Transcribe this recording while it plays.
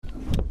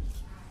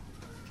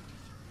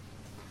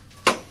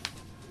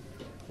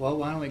Well,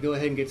 why don't we go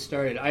ahead and get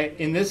started?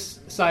 In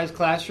this size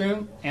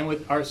classroom and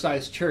with our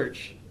size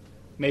church,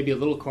 maybe a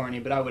little corny,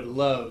 but I would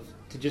love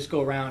to just go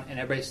around and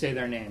everybody say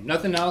their name.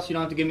 Nothing else. You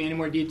don't have to give me any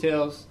more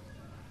details.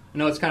 I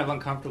know it's kind of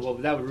uncomfortable,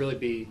 but that would really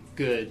be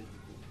good.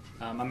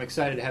 I'm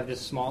excited to have this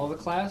small of a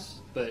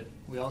class, but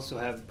we also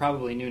have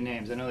probably new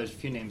names. I know there's a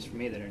few names for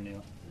me that are new.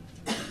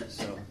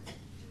 So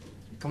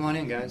come on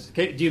in, guys.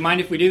 Okay, do you mind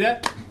if we do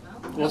that?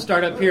 We'll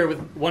start up here with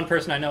one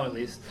person I know at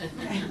least.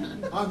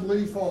 I'm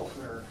Lee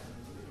Faulkner.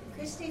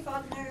 Christy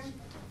Faulkner.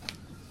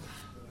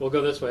 We'll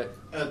go this way.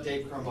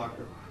 Dave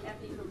Krummacher.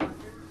 Kathy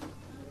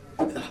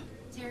Krummacher.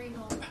 Terry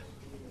Hall.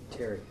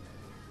 Terry.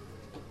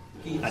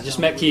 Keith I just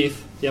met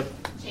Keith. Yep.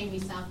 Jamie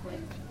Southwick.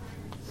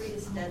 Rita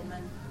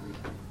Stedman.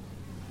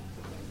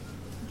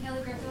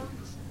 Kelly Greco.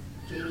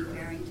 Katie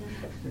Barrington.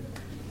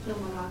 Jill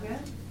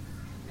Moraga.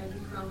 Reggie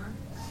Cromer.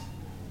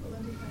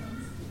 Belinda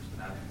Collins.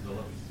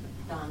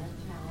 Donna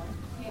Challenge.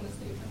 Hannah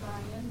Steve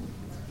O'Brien.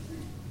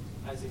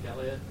 Isaac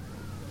Elliott.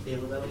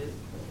 Caleb Elliott.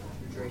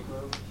 Drake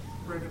Lowe.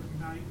 Brenda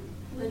Knight.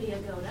 Lydia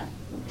Goda.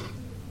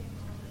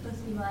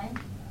 Leslie Blank.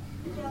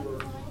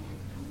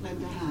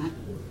 Linda Hunt.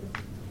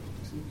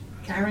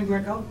 Karen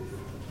Greco.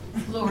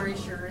 Lori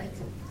Sherritt.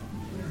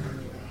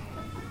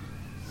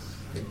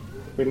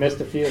 We missed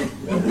a few.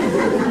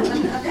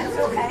 That's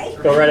okay.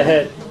 Go right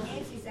ahead.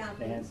 Nancy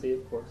Southwick. Nancy,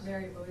 of course.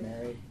 Mary Boyd.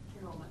 Mary.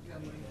 Carol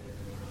Montgomery.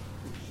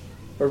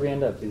 Where'd we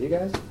end up? With you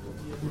guys?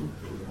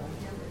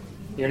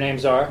 Your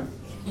names are?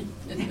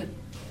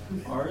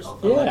 Ours?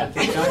 Yeah.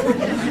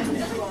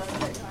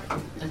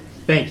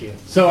 Thank you.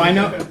 So I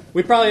know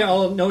we probably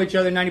all know each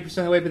other 90%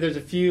 of the way, but there's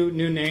a few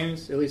new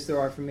names. At least there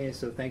are for me.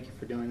 So thank you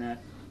for doing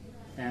that,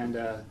 and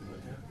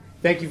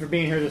thank you for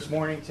being here this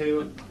morning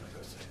too.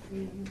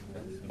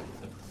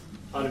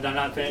 Oh, did I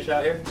not finish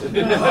out here?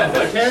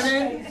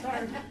 Kevin.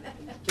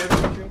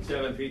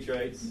 Kevin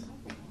Petrites.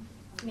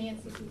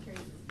 Nancy Petrie.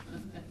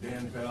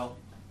 Dan Bell.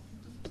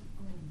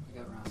 I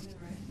got Ron.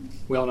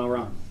 We all know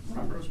Ron.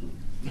 Ron Grossman.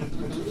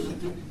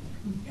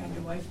 And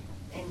your wife.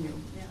 And you.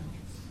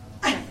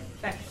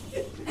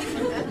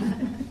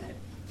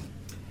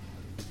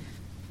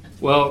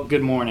 Well,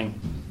 good morning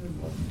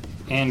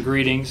and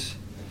greetings.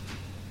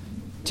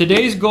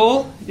 Today's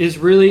goal is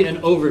really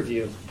an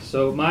overview.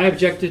 So my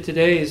objective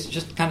today is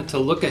just kind of to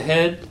look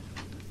ahead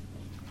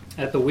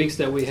at the weeks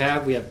that we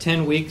have. We have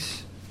 10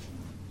 weeks,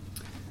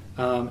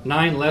 9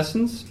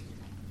 lessons.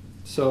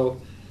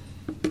 So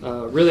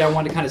really I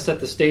want to kind of set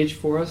the stage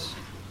for us.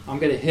 I'm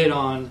going to hit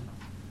on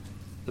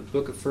the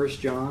book of 1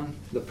 John,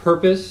 the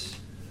purpose,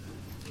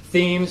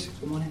 themes.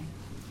 Come on in.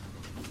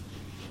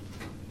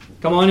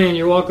 Come on in.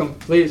 You're welcome.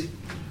 Please.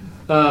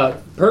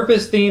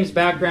 Purpose, themes,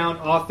 background,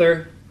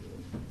 author,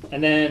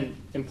 and then,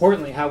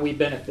 importantly, how we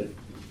benefit.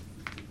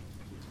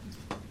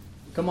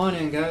 Come on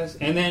in, guys.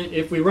 And then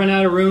if we run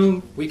out of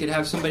room, we could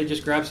have somebody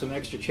just grab some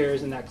extra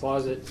chairs in that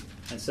closet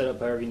and set up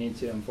however you need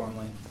to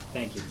informally.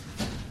 Thank you.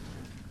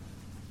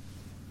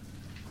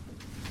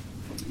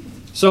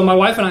 So my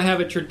wife and I have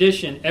a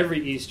tradition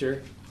every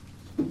Easter,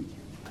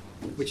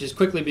 which is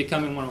quickly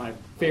becoming one of my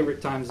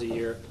favorite times of the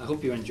year. I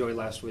hope you enjoyed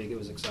last week. It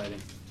was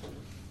exciting.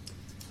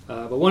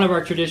 But one of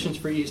our traditions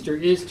for Easter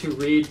is to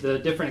read the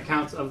different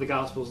accounts of the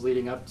Gospels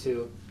leading up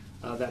to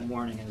that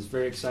morning. And it's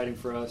very exciting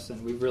for us,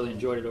 and we've really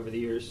enjoyed it over the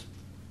years.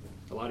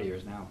 A lot of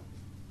years now,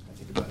 I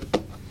think about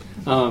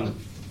it.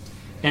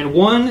 And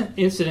one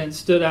incident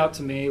stood out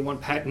to me, one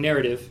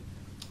narrative,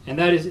 and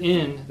that is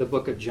in the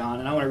book of John.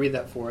 And I want to read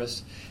that for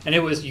us. And it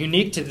was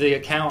unique to the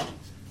account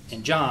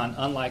in John,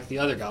 unlike the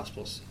other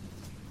Gospels.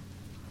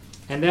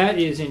 And that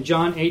is in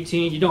John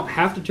 18. You don't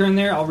have to turn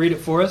there. I'll read it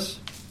for us.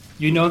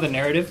 You know the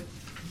narrative.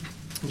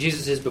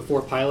 Jesus is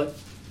before Pilate.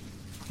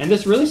 And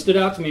this really stood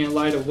out to me in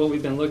light of what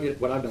I've been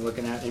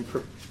looking at and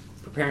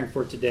preparing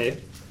for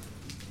today.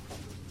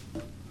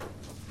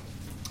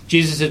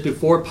 Jesus is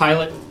before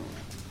Pilate,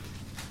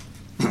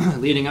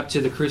 leading up to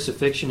the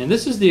crucifixion. And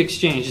this is the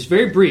exchange. It's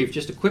very brief,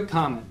 just a quick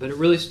comment, but it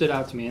really stood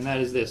out to me, and that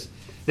is this.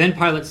 Then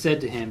Pilate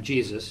said to him,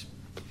 Jesus,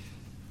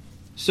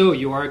 "So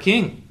you are a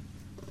king?"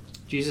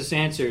 Jesus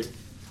answered,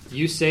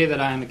 "You say that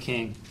I am a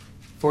king.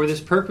 For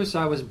this purpose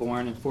I was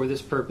born, and for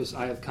this purpose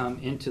I have come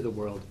into the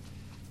world,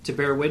 to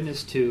bear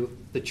witness to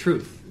the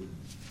truth.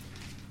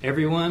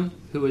 Everyone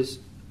who is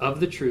of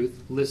the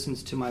truth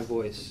listens to my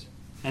voice."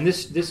 And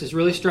this is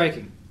really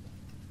striking.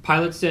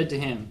 Pilate said to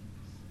him,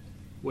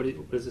 what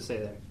does it say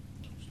there?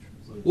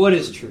 What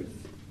is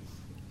truth?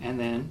 And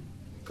then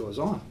it goes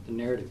on, the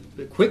narrative.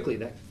 But quickly,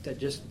 that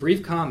just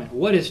brief comment,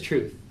 what is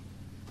truth?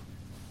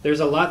 There's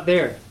a lot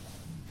there,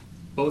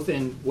 both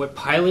in what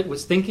Pilate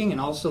was thinking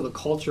and also the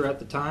culture at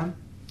the time.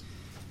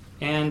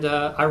 And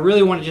I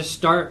really want to just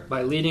start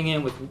by leading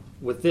in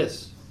with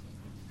this.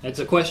 It's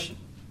a question.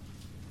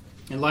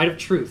 In light of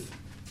truth,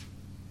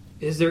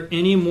 is there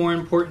any more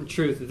important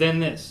truth than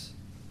this?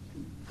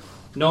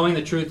 Knowing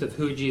the truth of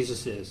who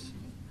Jesus is.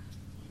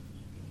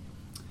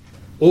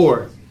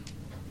 Or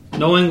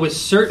knowing with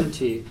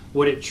certainty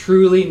what it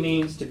truly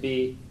means to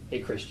be a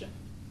Christian.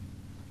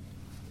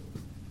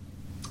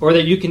 Or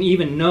that you can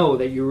even know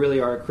that you really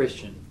are a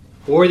Christian.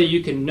 or that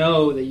you can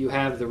know that you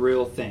have the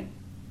real thing.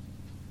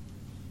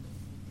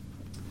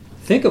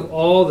 Think of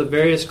all the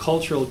various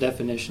cultural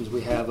definitions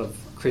we have of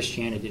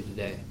Christianity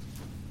today.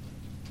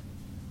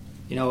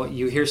 You know,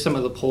 you hear some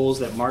of the polls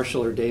that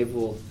Marshall or Dave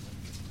will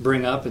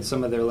bring up in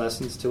some of their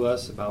lessons to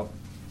us about,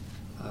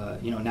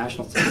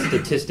 national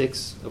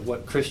statistics of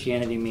what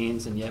Christianity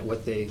means and yet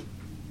what they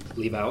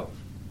leave out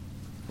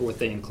or what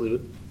they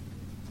include.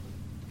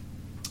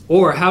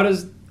 Or how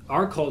does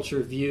our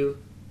culture view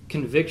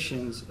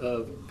convictions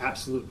of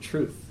absolute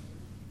truth?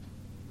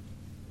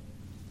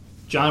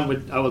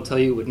 John I will tell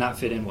you, would not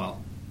fit in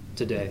well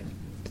today.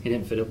 He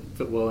didn't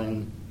fit well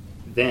in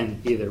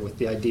then either, with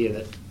the idea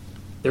that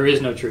there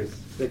is no truth.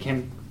 There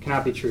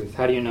cannot be truth.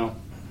 How do you know?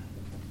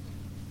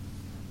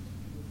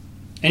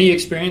 Any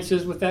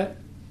experiences with that?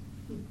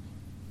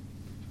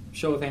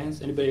 Show of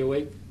hands. Anybody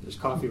awake? There's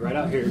coffee right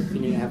out here if you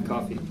need to have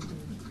coffee.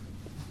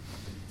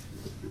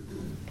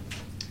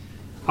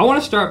 I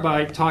want to start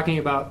by talking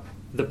about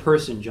the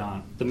person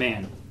John, the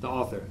man, the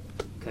author,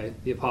 okay,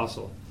 the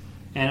apostle.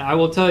 And I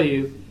will tell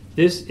you,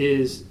 this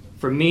is,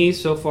 for me,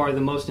 so far, the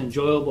most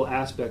enjoyable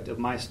aspect of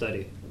my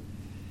study.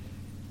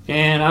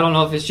 And I don't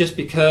know if it's just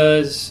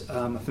because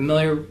I'm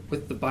familiar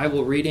with the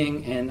Bible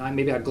reading and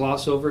maybe I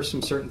gloss over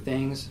some certain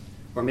things,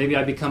 or maybe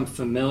I become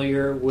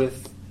familiar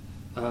with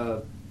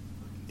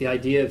the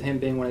idea of him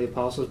being one of the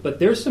apostles. But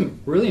there's some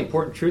really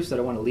important truths that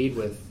I want to lead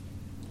with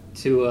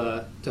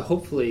to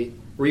hopefully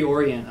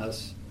reorient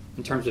us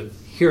in terms of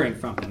hearing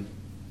from him.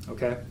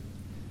 Okay?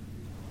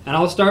 And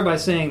I'll start by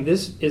saying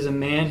this is a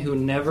man who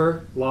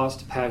never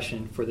lost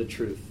passion for the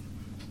truth.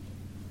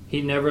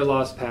 He never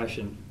lost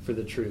passion for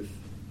the truth.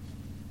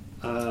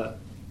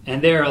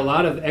 And there are a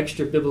lot of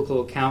extra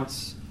biblical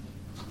accounts,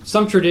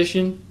 some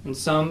tradition and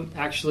some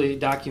actually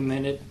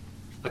documented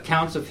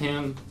accounts of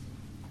him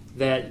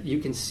that you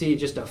can see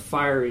just a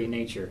fiery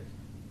nature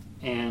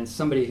and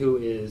somebody who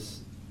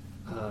is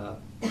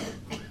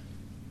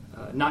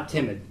not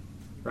timid,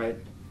 right?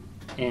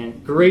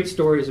 And great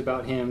stories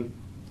about him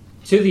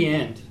to the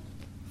end,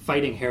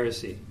 fighting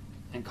heresy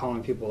and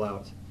calling people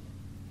out.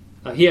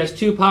 He has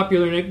two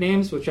popular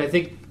nicknames, which I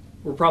think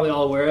we're probably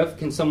all aware of.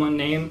 Can someone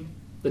name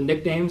the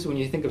nicknames when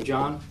you think of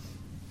John?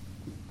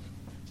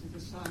 The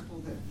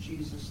disciple that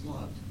Jesus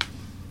loved.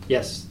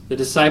 Yes, the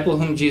disciple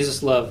whom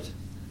Jesus loved.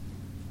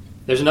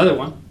 There's another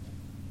one.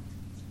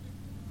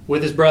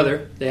 With his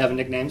brother, they have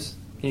nicknames.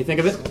 Can you think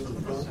of it?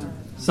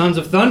 Sons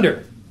of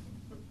Thunder.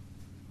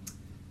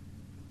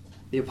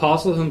 The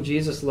apostle whom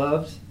Jesus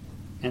loved,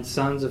 and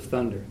Sons of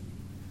Thunder.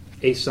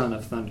 A son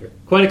of thunder.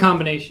 Quite a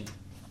combination.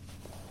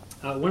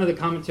 One of the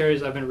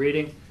commentaries I've been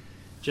reading,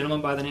 a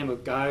gentleman by the name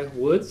of Guy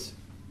Woods,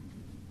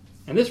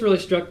 and this really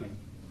struck me.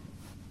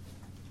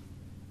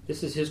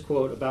 This is his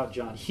quote about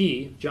John.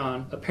 He,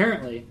 John,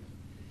 apparently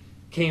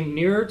came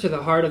nearer to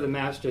the heart of the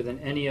Master than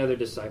any other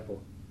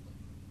disciple.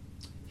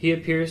 He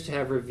appears to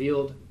have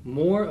revealed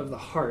more of the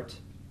heart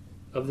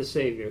of the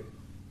Savior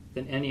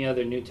than any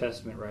other New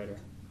Testament writer.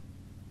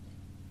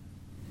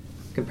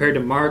 Compared to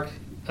Mark,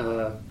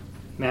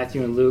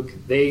 Matthew, and Luke,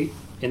 they,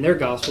 in their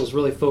Gospels,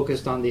 really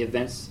focused on the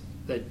events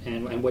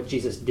and what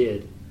Jesus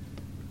did,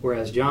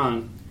 whereas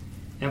John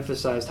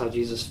emphasized how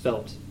Jesus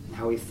felt and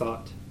how he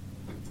thought.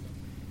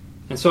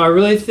 And so I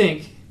really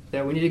think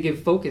that we need to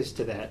give focus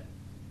to that,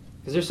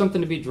 because there's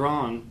something to be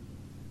drawn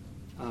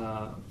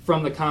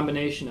from the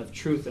combination of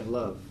truth and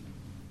love.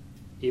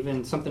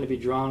 Even something to be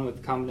drawn with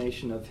the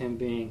combination of him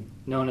being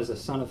known as a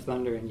son of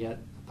thunder and yet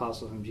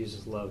apostle whom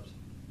Jesus loved.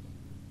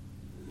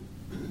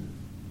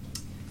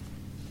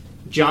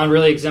 John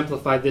really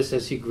exemplified this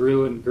as he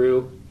grew and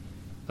grew,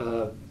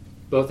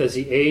 both as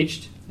he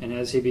aged and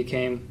as he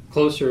became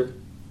closer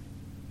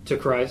to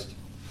Christ.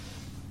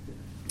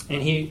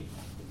 And he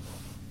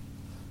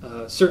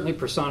certainly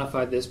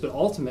personified this, but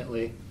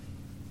ultimately,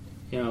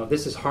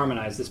 this is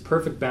harmonized, this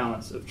perfect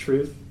balance of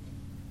truth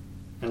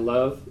and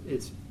love.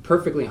 It's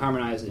perfectly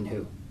harmonized in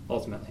who,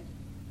 ultimately?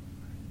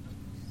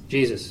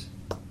 Jesus.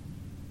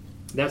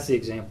 That's the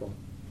example.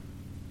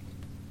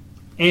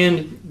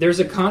 And there's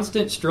a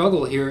constant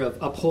struggle here of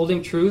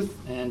upholding truth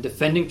and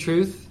defending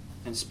truth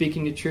and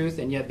speaking the truth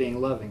and yet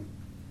being loving.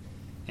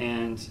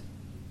 And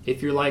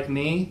if you're like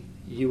me,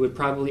 you would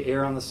probably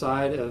err on the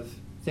side of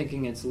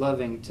thinking it's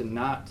loving to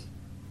not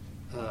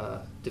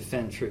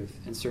defend truth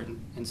in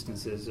certain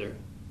instances or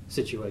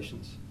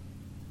situations.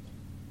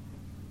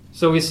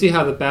 So we see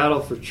how the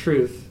battle for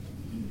truth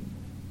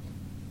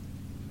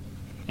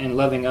and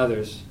loving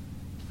others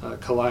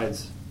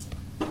collides.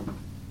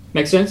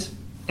 Make sense?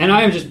 And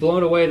I am just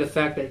blown away the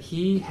fact that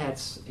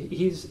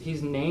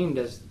he's named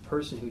as the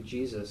person who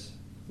Jesus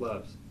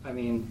loves. I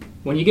mean,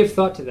 when you give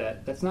thought to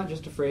that, that's not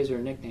just a phrase or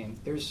a nickname.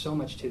 There's so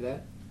much to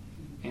that.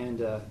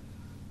 And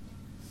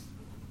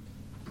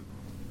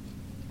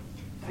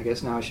I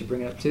guess now I should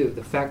bring it up too.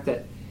 The fact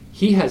that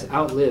he has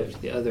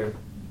outlived the other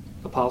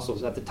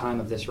apostles at the time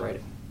of this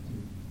writing.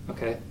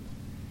 Okay?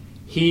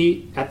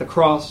 He, at the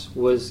cross,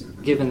 was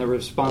given the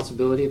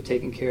responsibility of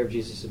taking care of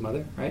Jesus'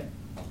 mother, right?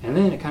 And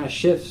then it kind of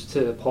shifts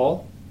to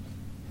Paul,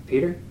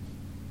 Peter,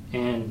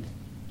 and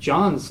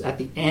John's at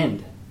the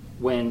end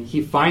when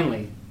he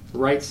finally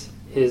writes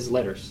his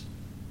letters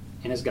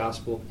and his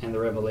gospel and the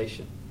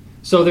Revelation.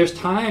 So there's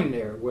time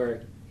there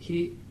where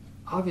he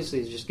obviously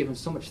is just given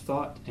so much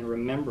thought and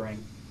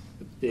remembering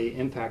the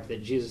impact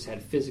that Jesus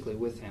had physically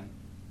with him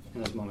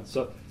in those moments.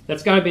 So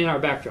that's got to be in our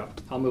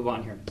backdrop. I'll move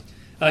on here.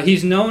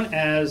 He's known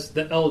as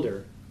the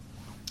elder,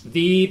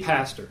 the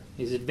pastor.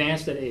 He's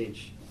advanced in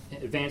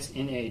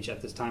age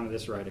at this time of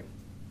this writing.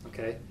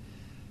 Okay.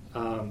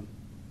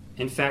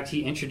 In fact,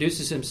 he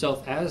introduces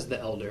himself as the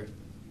elder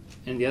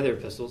in the other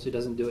epistles. He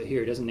doesn't do it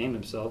here. He doesn't name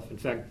himself. In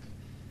fact,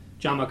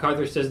 John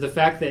MacArthur says the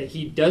fact that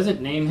he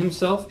doesn't name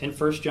himself in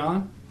 1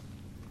 John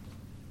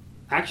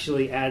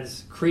actually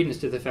adds credence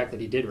to the fact that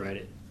he did write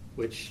it,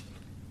 which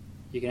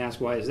you can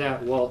ask, why is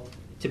that? Well,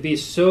 to be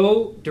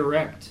so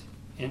direct,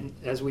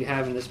 as we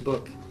have in this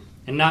book,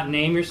 and not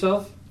name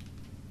yourself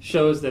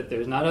shows that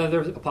there's not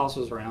other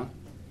apostles around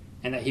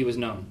and that he was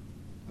known.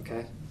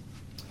 Okay?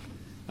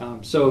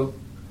 So,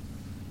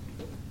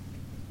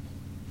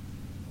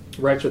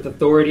 writes with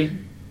authority.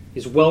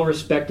 He's well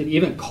respected,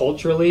 even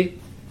culturally.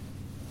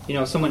 You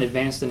know, someone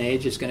advanced in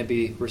age is going to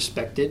be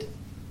respected,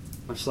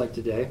 much like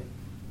today.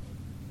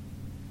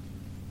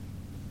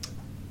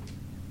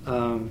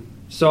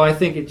 So I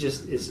think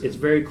it's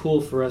very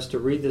cool for us to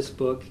read this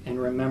book and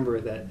remember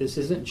that this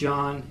isn't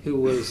John who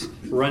was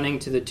running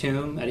to the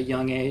tomb at a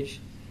young age.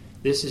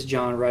 This is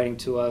John writing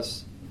to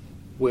us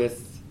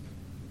with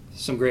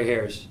some gray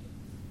hairs.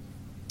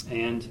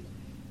 And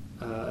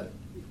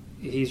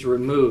he's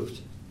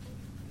removed,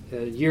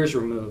 years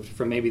removed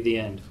from maybe the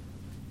end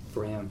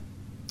for him.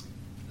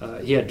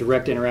 He had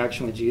direct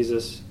interaction with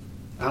Jesus,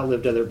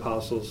 outlived other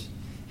apostles.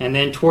 And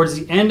then towards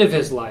the end of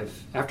his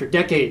life, after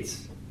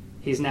decades,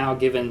 he's now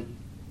given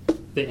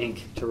the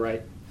ink to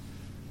write.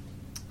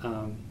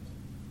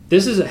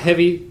 This is a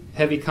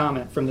heavy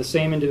comment from the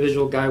same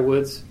individual, Guy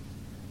Woods.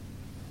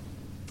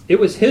 It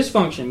was his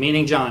function,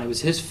 meaning John, it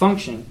was his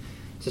function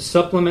to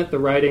supplement the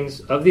writings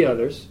of the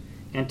others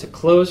and to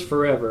close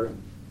forever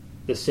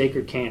the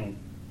sacred canon.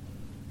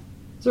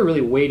 It's a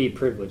really weighty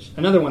privilege.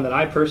 Another one that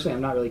I personally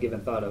have not really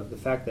given thought of, the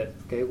fact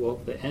that,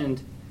 the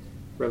end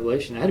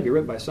Revelation had to be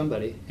written by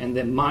somebody, and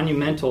the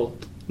monumental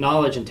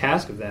knowledge and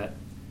task of that,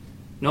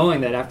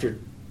 knowing that after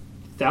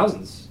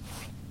thousands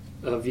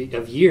of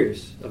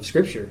years of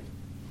Scripture,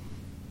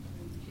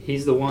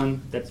 he's the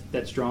one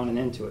that's drawn an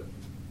end to it.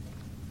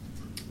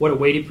 What a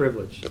weighty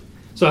privilege.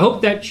 So I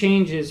hope that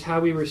changes how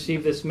we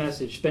receive this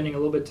message, spending a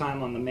little bit of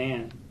time on the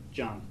man,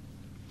 John.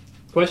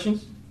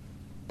 Questions?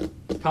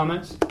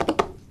 Comments?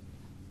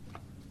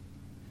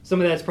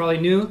 Some of that's probably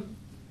new,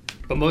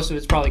 but most of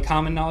it's probably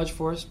common knowledge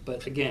for us.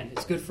 But again,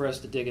 it's good for us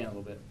to dig in a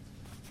little bit.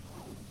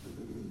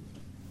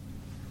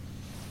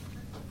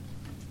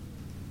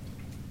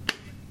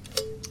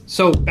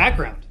 So,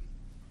 background.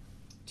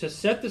 To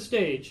set the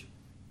stage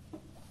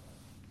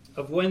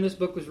of when this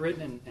book was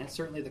written, and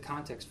certainly the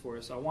context for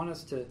us, I want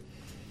us to,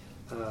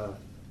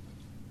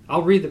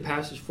 I'll read the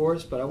passage for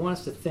us, but I want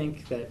us to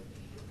think that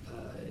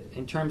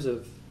in terms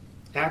of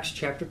Acts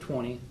chapter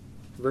 20,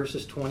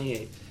 verses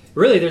 28.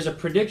 Really, there's a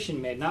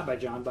prediction made, not by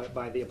John, but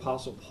by the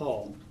Apostle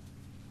Paul,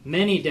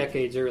 many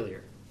decades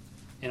earlier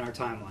in our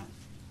timeline.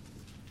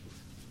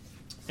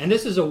 And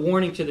this is a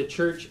warning to the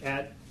church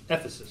at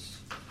Ephesus.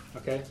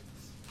 Okay?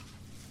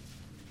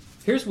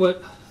 Here's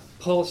what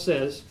Paul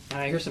says, and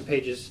I hear some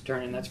pages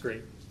turning, that's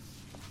great.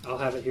 I'll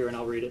have it here and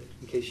I'll read it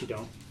in case you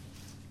don't.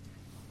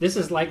 This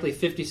is likely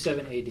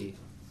 57 AD,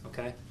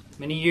 okay?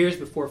 Many years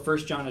before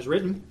 1 John is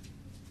written.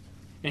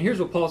 And here's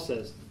what Paul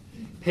says.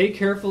 Pay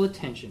careful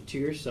attention to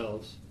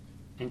yourselves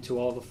and to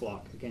all the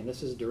flock. Again,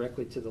 this is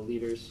directly to the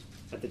leaders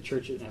at the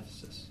church at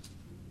Ephesus.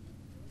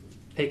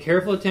 Pay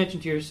careful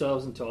attention to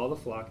yourselves and to all the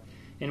flock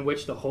in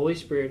which the Holy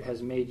Spirit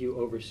has made you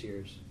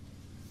overseers,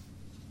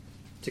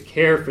 to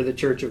care for the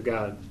church of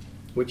God,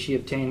 which he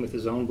obtained with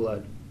his own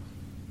blood.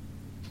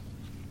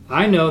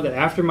 I know that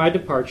after my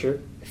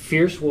departure,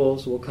 fierce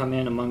wolves will come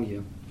in among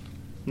you,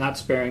 not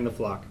sparing the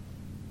flock.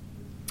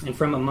 And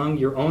from among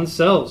your own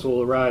selves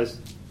will arise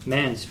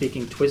men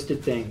speaking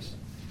twisted things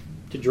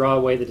to draw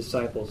away the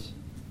disciples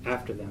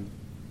after them.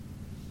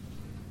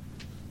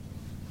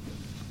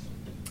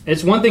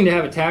 It's one thing to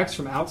have attacks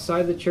from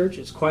outside the church.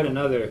 It's quite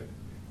another,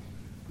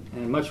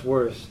 and much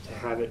worse, to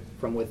have it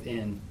from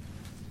within.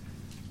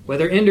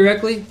 Whether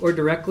indirectly or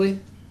directly,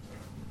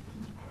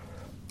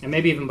 and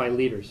maybe even by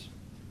leaders.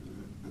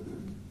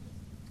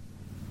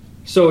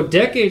 So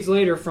decades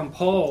later from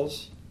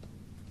Paul's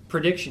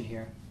prediction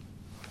here,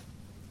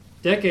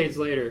 decades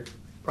later,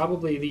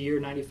 probably the year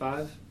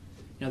 95,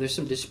 there's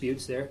some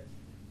disputes there,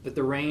 but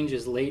the range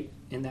is late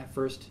in that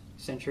first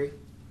century.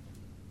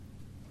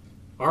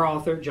 Our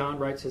author, John,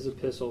 writes his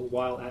epistle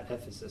while at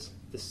Ephesus,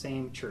 the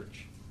same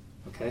church.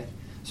 Okay?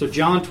 So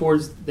John,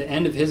 towards the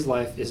end of his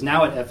life, is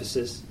now at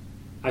Ephesus.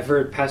 I've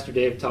heard Pastor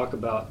Dave talk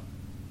about,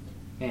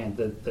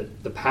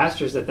 the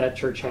pastors that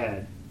church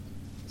had.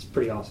 It's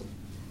pretty awesome.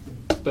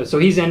 But so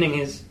he's ending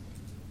his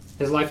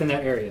life in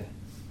that area.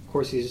 Of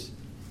course, he's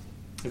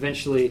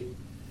eventually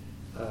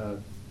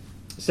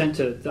sent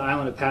to the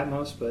island of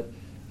Patmos, but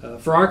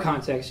for our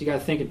context, you got to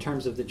think in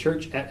terms of the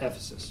church at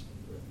Ephesus.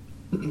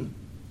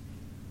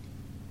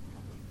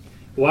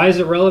 Why is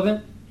it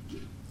relevant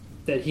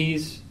that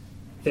he's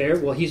there?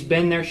 Well, he's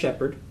been their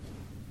shepherd.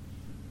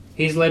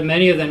 He's led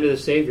many of them to the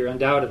Savior,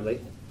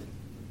 undoubtedly.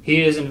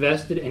 He is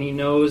invested and he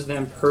knows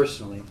them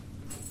personally.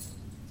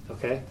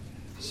 Okay?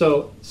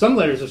 So, some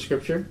letters of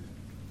Scripture,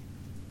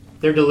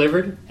 they're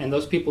delivered, and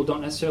those people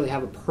don't necessarily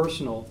have a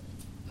personal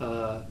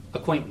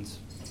acquaintance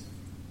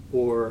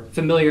or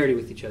familiarity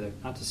with each other.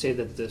 Not to say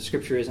that the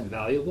Scripture isn't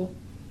valuable,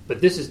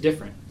 but this is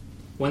different.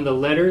 When the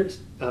letters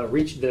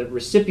reach the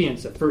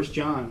recipients of 1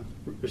 John,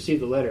 receive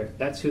the letter,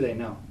 that's who they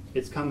know.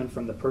 It's coming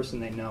from the person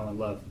they know and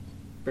love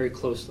very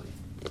closely.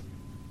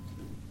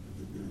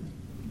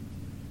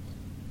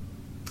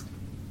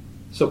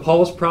 So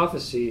Paul's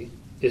prophecy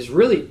is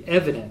really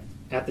evident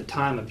at the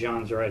time of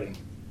John's writing.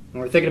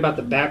 And we're thinking about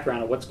the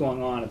background of what's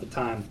going on at the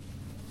time.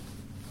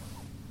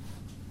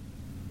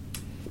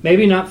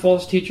 Maybe not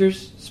false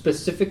teachers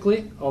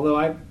specifically, although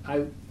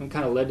I'm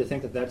kind of led to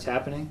think that that's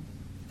happening.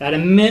 At a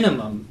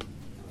minimum,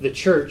 the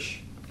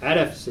church at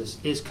Ephesus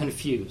is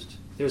confused.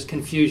 There's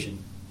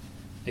confusion.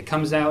 It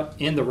comes out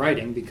in the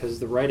writing because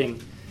the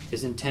writing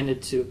is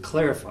intended to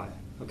clarify.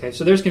 Okay,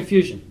 so there's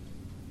confusion.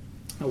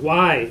 Now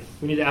why?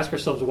 We need to ask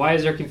ourselves, why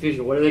is there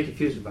confusion? What are they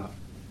confused about?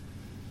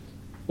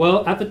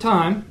 Well, at the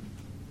time,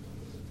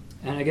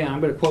 and again, I'm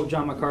going to quote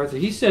John MacArthur,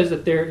 he says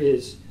that there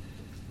is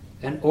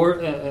an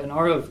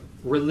aura of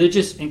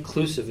religious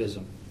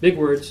inclusivism. Big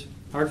words,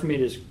 hard for me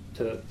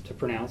to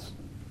pronounce.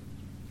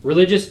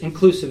 Religious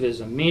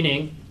inclusivism,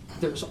 meaning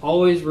there's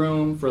always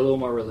room for a little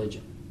more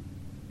religion.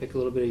 Pick a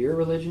little bit of your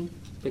religion,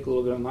 pick a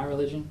little bit of my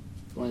religion,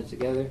 blend it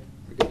together,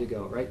 we're good to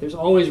go, right? There's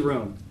always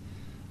room.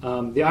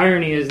 The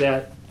irony is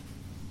that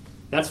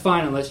that's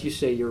fine unless you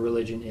say your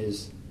religion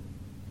is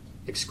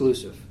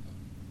exclusive,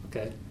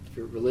 okay? If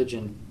your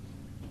religion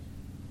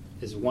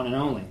is one and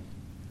only,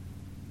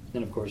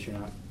 then of course you're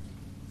not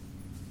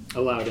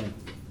allowed in.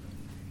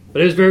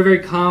 But it was very, very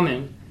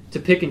common to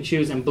pick and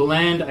choose and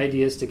blend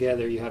ideas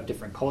together. You have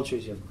different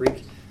cultures. You have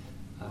Greek,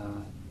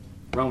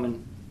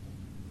 Roman.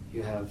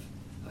 You have,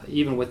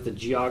 even with the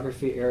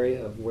geography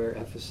area of where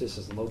Ephesus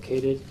is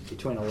located,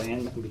 between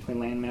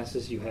land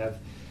masses, you have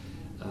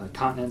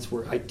continents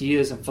where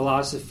ideas and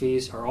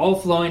philosophies are all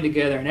flowing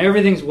together and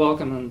everything's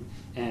welcome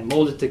and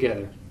molded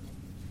together.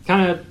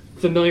 Kind of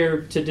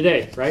familiar to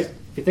today, right?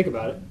 If you think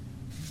about it.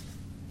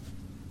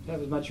 You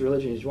have as much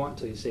religion as you want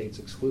until you say it's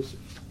exclusive.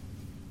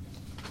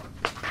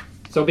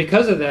 So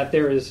because of that,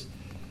 there is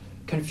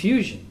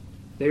confusion.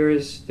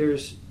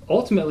 There's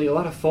ultimately a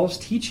lot of false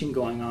teaching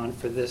going on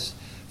for this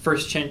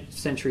first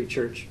century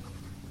church.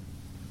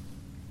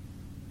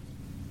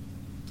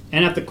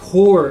 And at the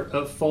core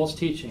of false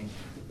teaching,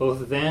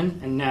 both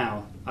then and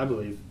now, I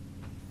believe,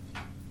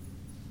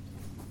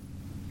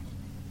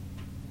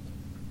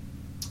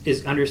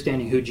 is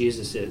understanding who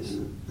Jesus is,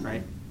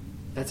 right?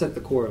 That's at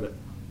the core of it.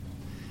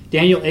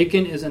 Daniel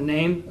Akin is a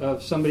name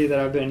of somebody that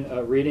I've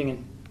been reading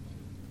in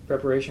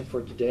preparation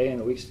for today and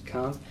the weeks to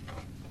come.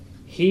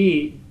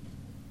 He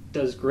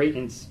does great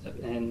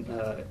in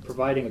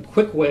providing a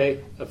quick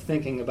way of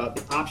thinking about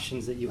the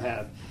options that you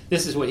have.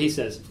 This is what he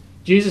says.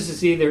 Jesus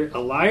is either a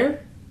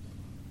liar,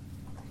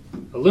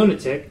 a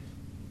lunatic,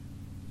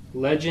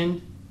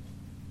 legend,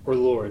 or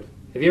Lord.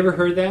 Have you ever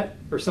heard that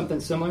or something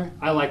similar?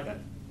 I like that.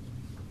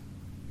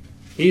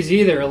 He's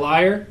either a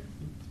liar,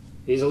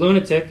 he's a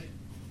lunatic,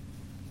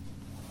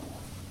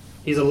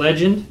 he's a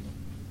legend,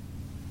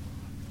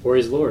 or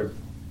he's Lord.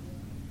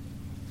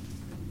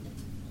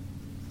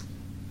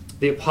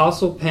 The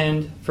apostle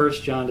penned 1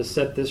 John to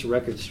set this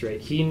record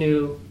straight. He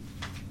knew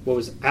it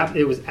was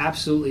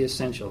absolutely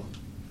essential.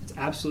 It's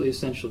absolutely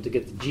essential to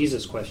get the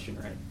Jesus question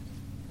right.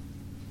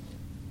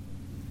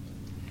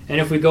 And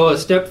if we go a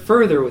step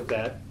further with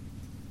that,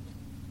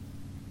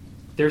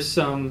 there's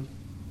some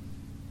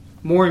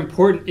more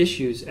important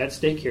issues at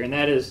stake here, and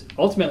that is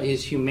ultimately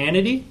his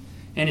humanity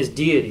and his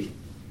deity.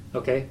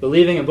 Okay?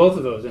 Believing in both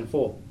of those in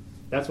full.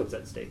 That's what's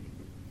at stake.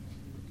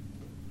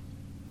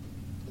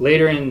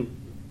 Later in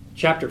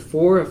chapter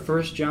 4 of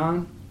 1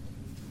 John,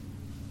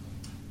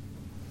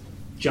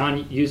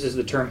 John uses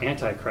the term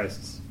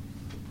antichrists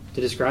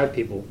to describe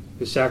people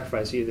who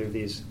sacrifice either of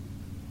these.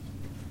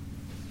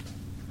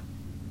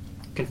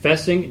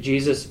 Confessing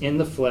Jesus in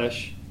the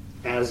flesh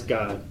as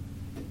God.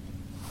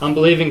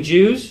 Unbelieving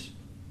Jews,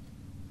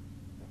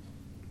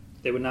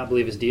 they would not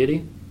believe his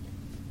deity.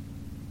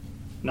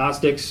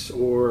 Gnostics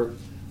or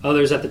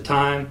others at the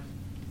time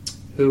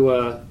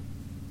who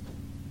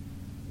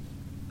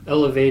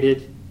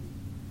elevated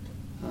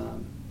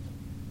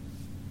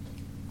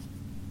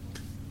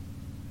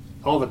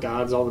all the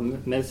gods, all the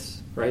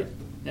myths, right?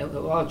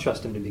 Well, I'll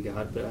trust him to be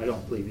God, but I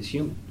don't believe he's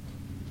human.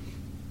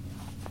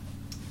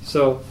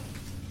 So,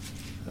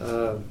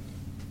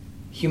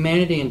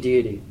 humanity and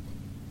deity.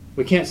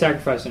 We can't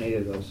sacrifice on either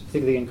of those.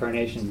 Think of the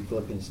incarnation in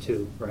Philippians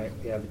 2, right?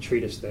 We have a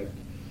treatise there.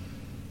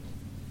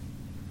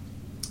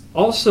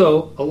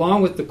 Also,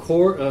 along with the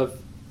core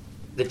of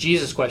the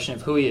Jesus question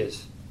of who he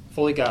is,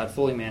 fully God,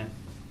 fully man,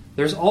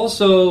 There's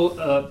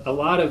also a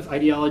lot of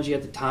ideology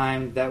at the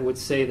time that would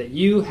say that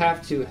you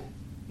have to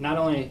not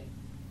only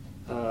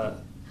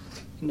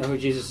know who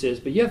Jesus is,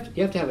 but you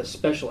have to have a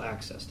special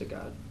access to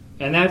God.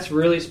 And that's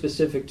really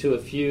specific to a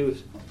few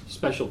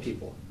special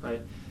people,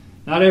 right?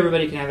 Not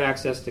everybody can have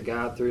access to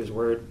God through His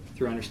Word,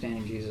 through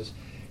understanding Jesus.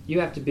 You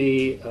have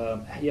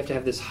to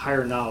have this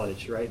higher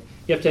knowledge, right?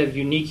 You have to have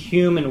unique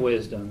human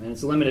wisdom, and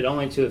it's limited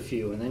only to a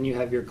few. And then you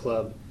have your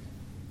club,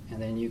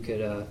 and then you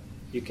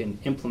can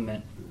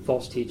implement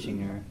false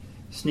teaching or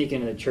sneak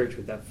into the church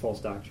with that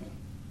false doctrine.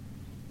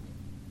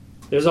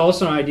 There's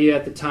also an idea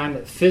at the time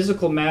that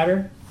physical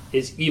matter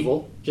is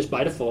evil just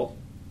by default,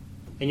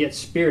 and yet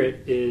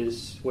spirit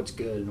is what's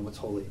good and what's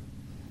holy.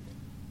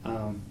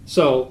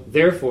 So,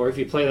 therefore, if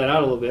you play that out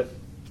a little bit,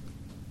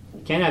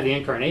 you can't have the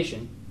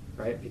incarnation,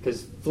 right?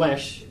 Because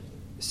flesh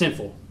is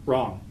sinful,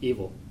 wrong,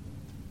 evil,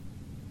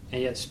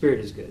 and yet spirit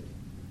is good.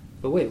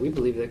 But wait, we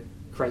believe that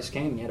Christ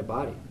came and He had a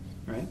body,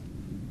 right?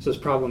 So it's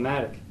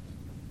problematic.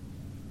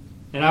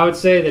 And I would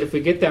say that if we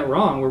get that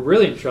wrong, we're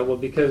really in trouble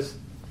because...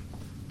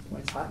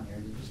 Well, it's hot in here.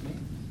 Is it just me?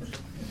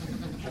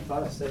 I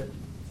thought I said it.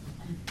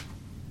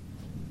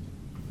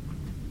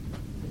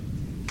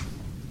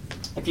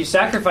 If you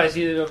sacrifice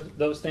either of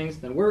those things,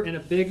 then we're in a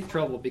big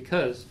trouble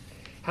because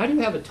how do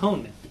you have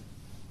atonement?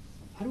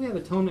 How do we have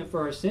atonement for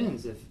our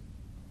sins if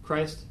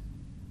Christ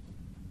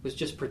was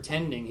just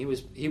pretending?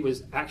 He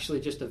was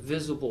actually just a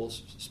visible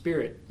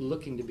spirit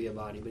looking to be a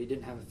body, but He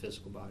didn't have a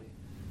physical body.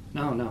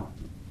 No.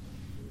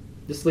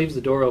 This leaves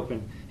the door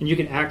open, and you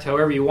can act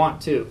however you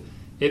want to.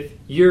 If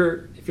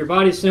your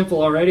body's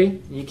sinful already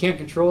and you can't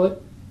control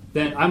it,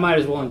 then I might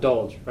as well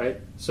indulge,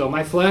 right? So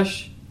my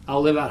flesh,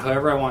 I'll live out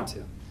however I want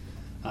to.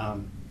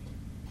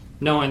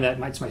 Knowing that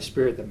it's my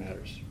spirit that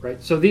matters,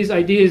 right? So these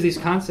ideas, these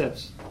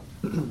concepts,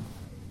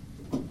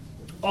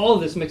 all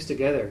of this mixed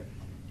together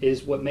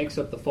is what makes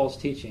up the false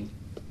teaching.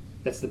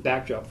 That's the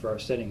backdrop for our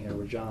setting here,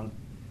 where John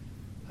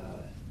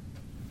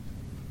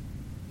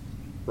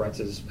writes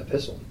his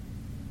epistle.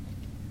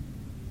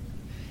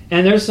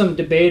 And there's some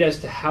debate as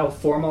to how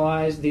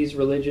formalized these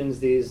religions,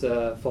 these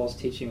false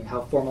teaching,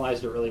 how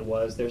formalized it really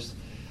was. There's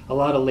a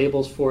lot of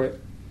labels for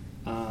it,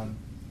 and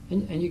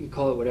you can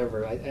call it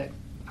whatever.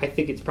 I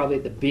think it's probably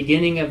at the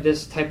beginning of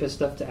this type of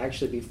stuff to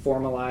actually be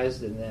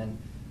formalized, and then,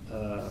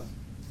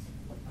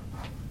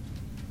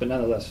 but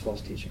nonetheless, false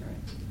teaching,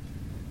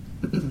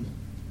 right?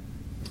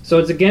 So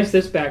it's against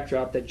this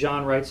backdrop that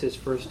John writes his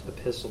first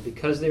epistle,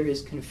 because there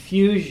is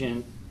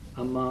confusion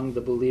among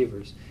the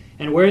believers.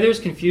 And where there's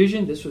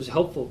confusion, this was a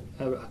helpful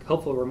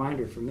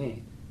reminder for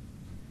me.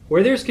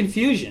 Where there's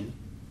confusion,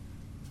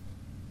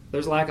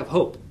 there's lack of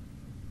hope.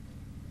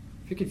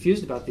 If you're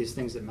confused about these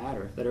things that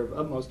matter, that are of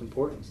utmost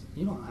importance,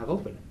 you don't have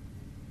hope in it.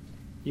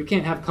 You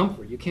can't have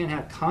comfort. You can't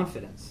have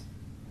confidence.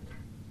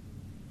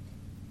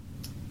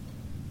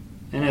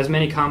 And as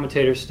many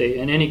commentators state,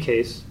 in any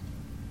case,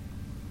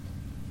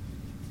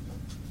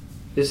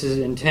 this is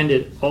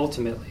intended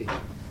ultimately,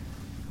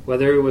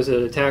 whether it was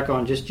an attack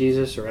on just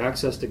Jesus or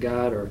access to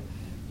God, or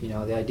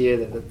the idea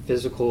that the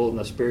physical and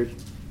the spirit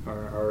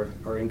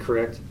are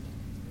incorrect.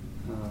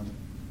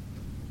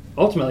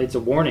 Ultimately, it's a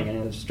warning and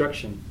an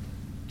instruction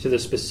to the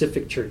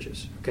specific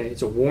churches. Okay,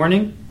 it's a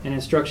warning and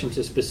instruction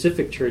to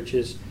specific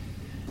churches.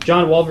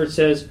 John Walvoord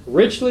says,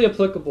 richly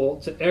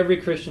applicable to every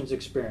Christian's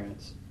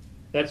experience.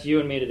 That's you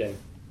and me today.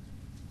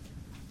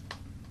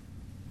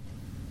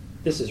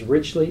 This is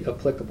richly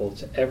applicable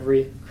to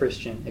every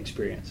Christian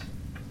experience.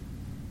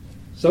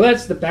 So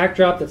that's the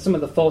backdrop, that's some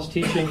of the false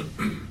teaching.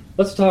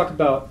 Let's talk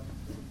about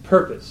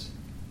purpose.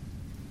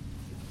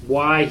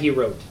 Why he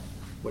wrote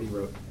what he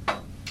wrote.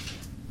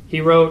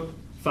 He wrote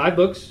 5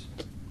 books,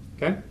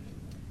 okay?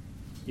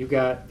 You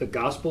got the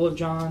Gospel of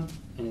John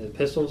and the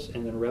epistles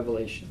and then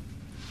Revelation.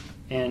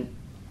 And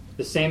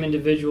the same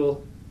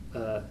individual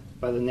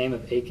by the name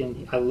of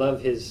Aiken, I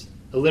love his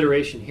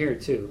alliteration here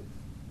too,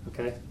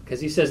 okay?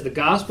 Because he says the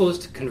gospel is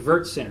to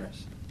convert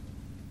sinners.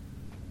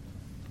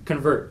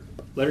 Convert.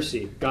 Letter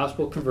C.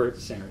 Gospel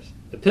converts sinners.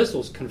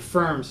 Epistles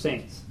confirm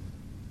saints.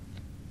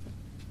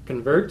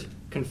 Convert,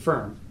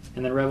 confirm.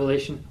 And then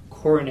Revelation,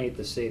 coronate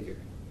the Savior.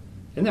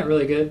 Isn't that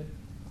really good?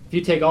 If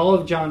you take all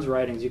of John's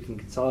writings, you can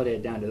consolidate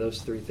it down to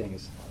those 3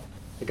 things.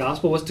 The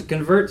gospel was to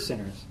convert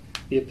sinners.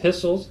 The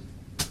epistles,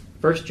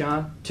 1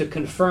 John, to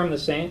confirm the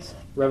saints.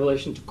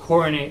 Revelation, to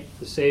coronate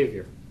the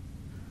Savior.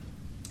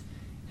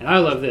 And I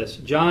love this.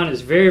 John is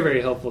very,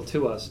 very helpful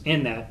to us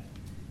in that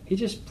he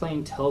just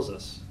plain tells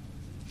us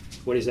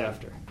what he's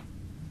after.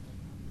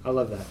 I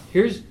love that.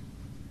 Here's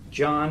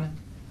John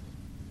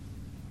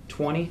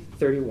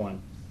 20:31.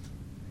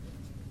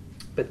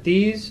 But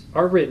these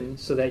are written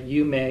so that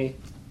you may...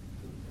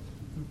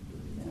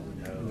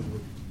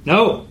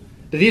 No.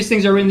 But these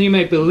things are written that you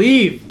may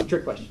believe.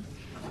 Trick question.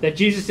 That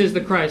Jesus is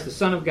the Christ, the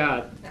Son of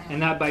God,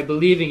 and that by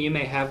believing you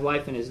may have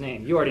life in His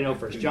name. You already know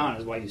 1 John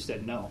is why you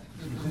said no.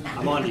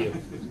 I'm on to you.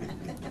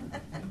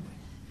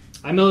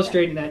 I'm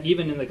illustrating that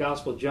even in the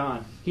Gospel of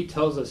John, he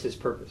tells us his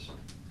purpose.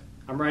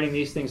 I'm writing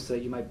these things so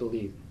that you might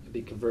believe and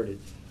be converted.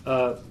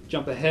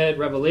 Jump ahead,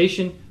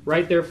 Revelation.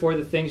 Write therefore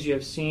the things you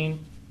have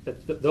seen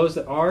those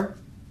that are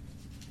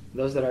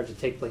to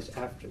take place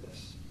after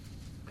this.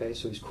 Okay,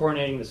 so he's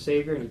coronating the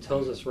Savior, and he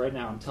tells us right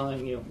now, I'm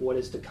telling you what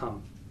is to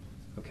come.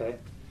 Okay?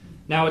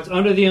 Now it's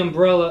under the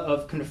umbrella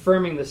of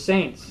confirming the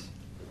saints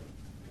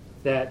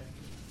that,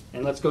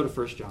 and let's go to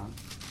 1 John,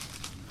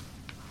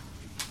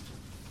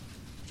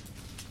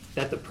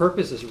 that the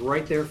purpose is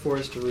right there for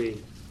us to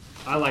read.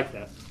 I like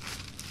that.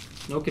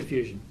 No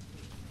confusion.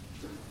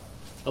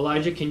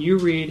 Elijah, can you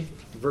read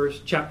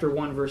chapter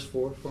 1, verse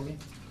 4 for me?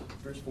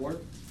 Verse 4.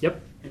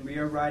 Yep. And we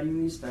are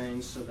writing these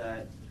things so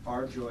that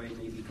our joy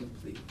may be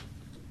complete.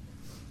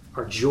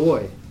 Our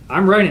joy.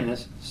 I'm writing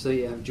this so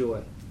you have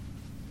joy.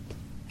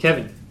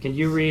 Kevin, can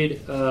you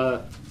read,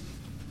 I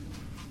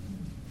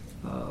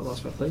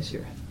lost my place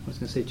here. I was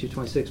going to say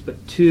 2:26,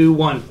 but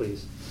 2:1,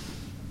 please.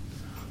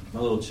 My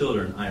little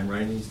children, I am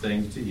writing these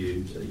things to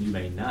you so that you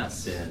may not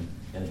sin.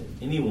 And if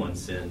anyone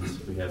sins,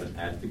 we have an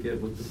advocate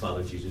with the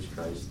Father, Jesus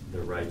Christ,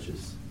 the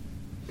righteous.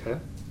 Okay.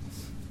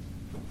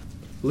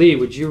 Lee,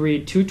 would you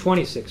read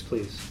 2:26,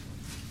 please?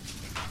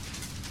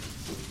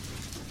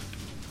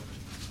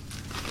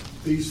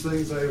 These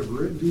things I have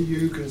written to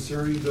you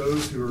concerning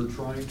those who are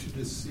trying to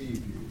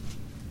deceive you.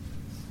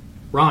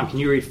 Ron, can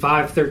you read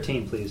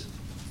 5:13, please?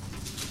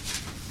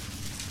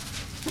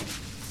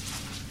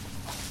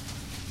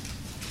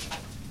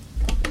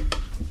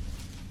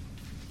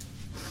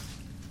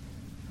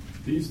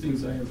 These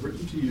things I have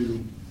written to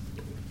you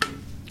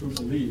who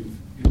believe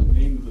in the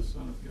name of the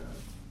Son of God,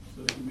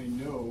 so that you may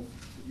know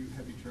that you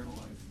have eternal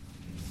life.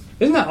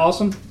 Isn't that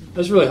awesome?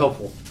 That's really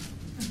helpful.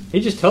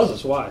 He just tells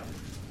us why.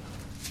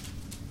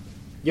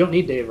 You don't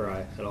need Dave or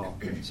I at all.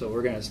 So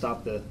we're going to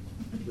stop the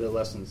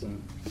lessons,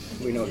 and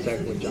we know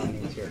exactly what John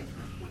means here.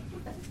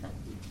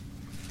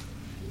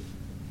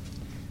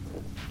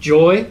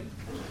 Joy,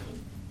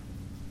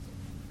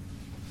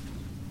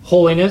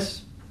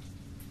 holiness,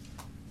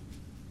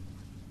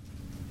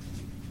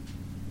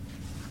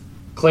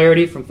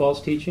 clarity from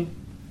false teaching,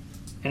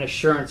 and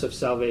assurance of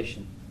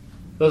salvation.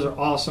 Those are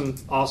awesome,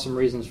 awesome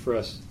reasons for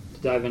us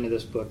to dive into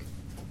this book.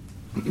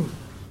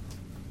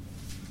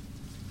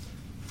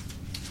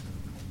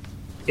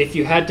 If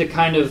you had to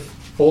kind of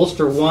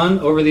bolster one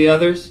over the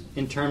others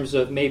in terms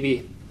of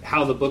maybe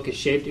how the book is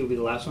shaped, it would be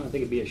the last one. I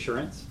think it would be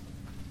assurance.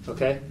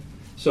 Okay?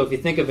 So if you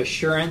think of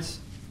assurance,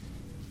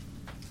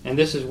 and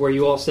this is where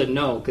you all said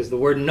no, because the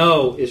word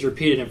no is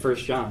repeated in 1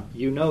 John.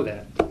 You know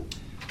that.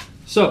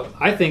 So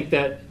I think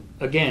that,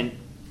 again,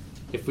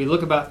 if we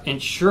look about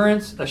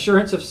assurance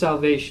of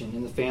salvation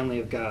in the family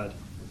of God,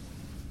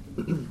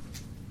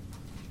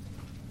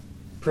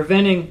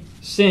 preventing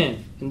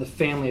sin in the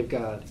family of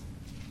God,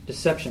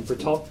 deception,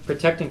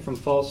 protecting from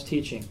false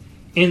teaching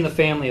in the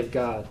family of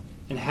God,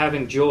 and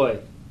having joy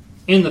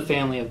in the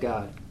family of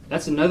God.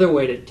 That's another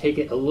way to take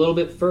it a little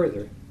bit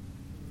further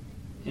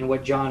in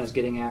what John is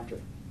getting after.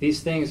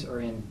 These things are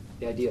in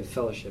the idea of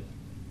fellowship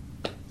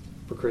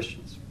for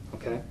Christians.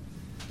 Okay?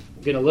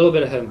 I'm getting a little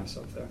bit ahead of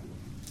myself there.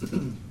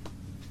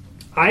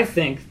 I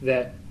think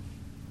that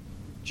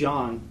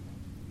John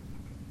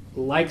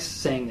likes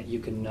saying that you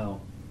can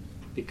know,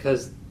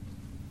 because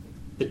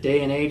the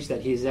day and age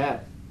that he's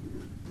at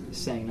is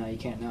saying, no, you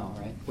can't know,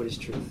 right? What is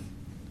truth?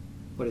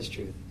 What is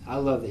truth? I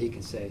love that he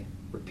can say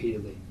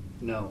repeatedly,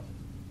 no,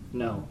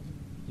 no,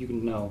 you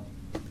can know.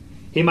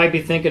 He might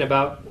be thinking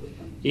about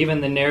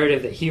even the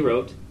narrative that he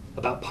wrote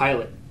about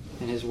Pilate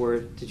and his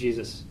word to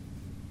Jesus.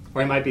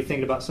 Or he might be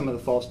thinking about some of the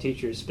false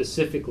teachers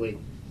specifically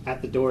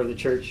at the door of the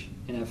church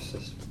in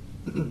Ephesus.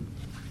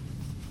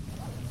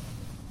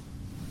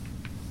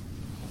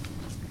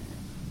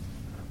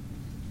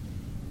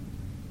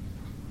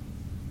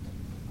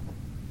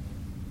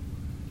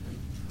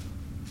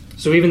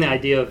 So even the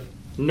idea of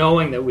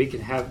knowing that we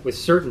can have with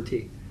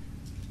certainty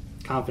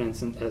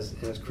confidence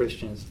as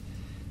Christians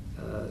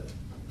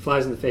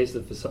flies in the face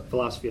of the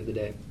philosophy of the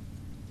day.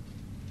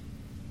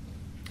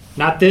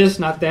 Not this,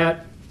 not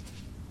that.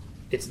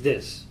 It's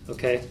this,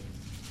 okay?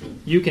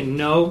 You can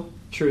know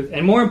truth.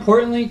 And more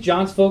importantly,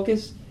 John's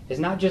focus is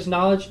not just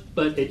knowledge,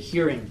 but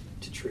adhering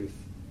to truth.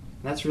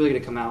 And that's really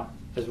going to come out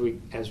as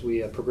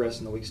we progress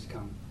in the weeks to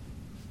come.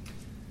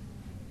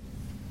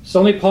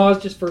 So let me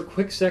pause just for a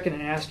quick second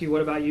and ask you,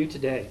 what about you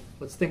today?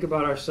 Let's think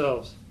about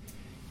ourselves.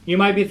 You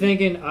might be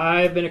thinking,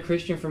 I've been a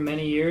Christian for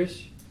many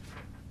years.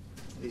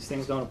 These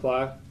things don't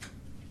apply.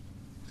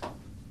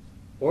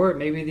 Or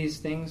maybe these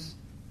things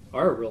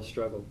are a real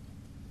struggle.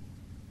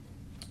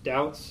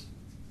 Doubts,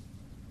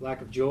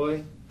 lack of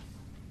joy,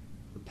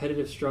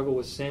 repetitive struggle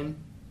with sin.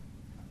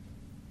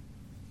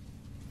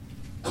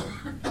 But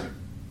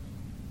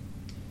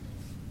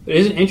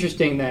isn't it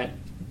interesting that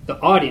the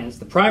audience,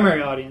 the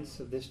primary audience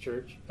of this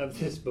church, of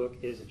this book,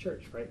 is a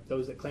church, right?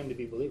 Those that claim to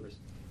be believers.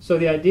 So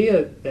the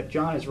idea that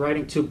John is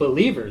writing to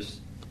believers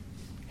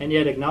and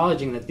yet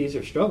acknowledging that these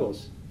are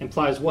struggles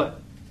implies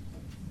what?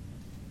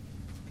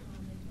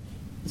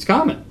 It's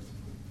common.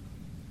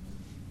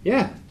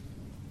 Yeah.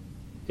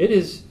 It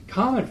is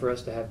common for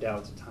us to have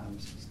doubts at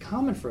times. It's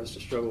common for us to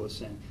struggle with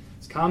sin.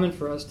 It's common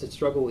for us to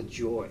struggle with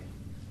joy,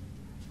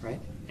 right?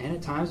 And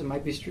at times it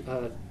might be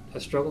a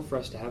struggle for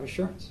us to have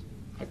assurance.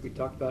 like we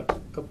talked about a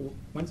couple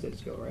Wednesdays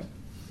ago, right?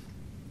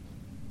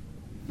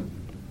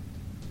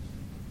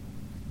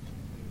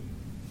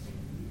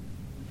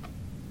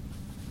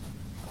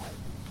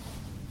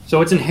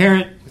 So it's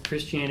inherent with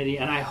Christianity,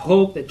 and I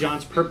hope that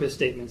John's purpose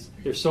statements,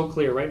 they're so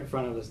clear right in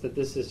front of us, that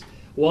this is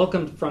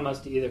welcomed from us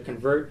to either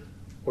convert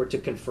or to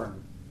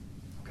confirm.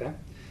 Okay?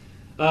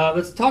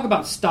 Let's talk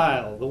about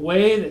style. The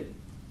way that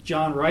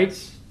John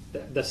writes,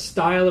 the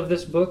style of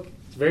this book,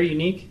 it's very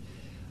unique.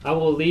 I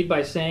will lead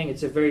by saying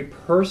it's a very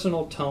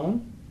personal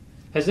tone.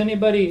 Has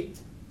anybody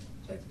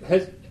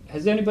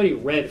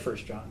read 1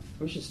 John?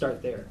 We should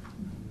start there.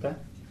 Okay?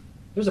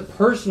 There's a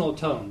personal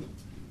tone.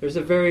 There's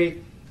a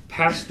very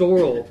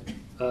pastoral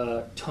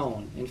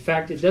tone. In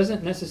fact, it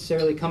doesn't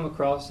necessarily come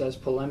across as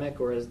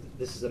polemic or as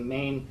this is a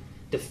main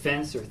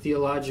defense or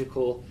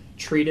theological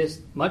treatise,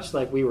 much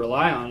like we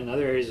rely on in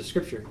other areas of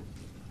Scripture.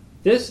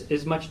 This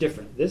is much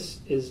different. This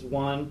is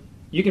one,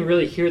 you can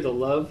really hear the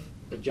love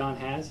that John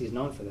has. He's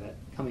known for that,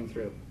 coming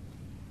through.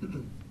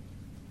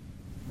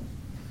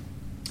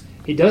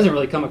 He doesn't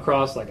really come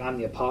across like I'm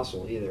the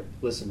apostle either.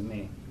 Listen to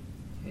me.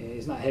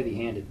 He's not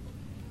heavy-handed.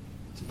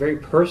 It's a very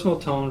personal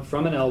tone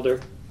from an elder.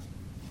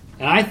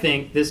 And I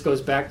think this goes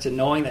back to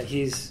knowing that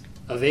he's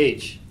of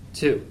age,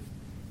 too.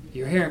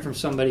 You're hearing from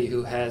somebody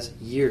who has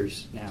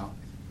years now.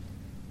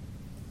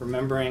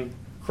 Remembering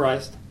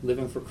Christ,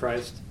 living for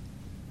Christ,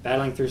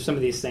 battling through some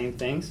of these same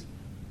things,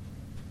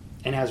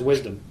 and has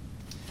wisdom.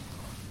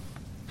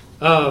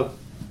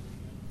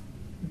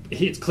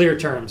 It's clear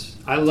terms.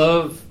 I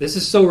love, this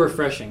is so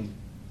refreshing.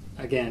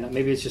 Again,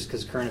 maybe it's just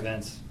because of current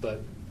events,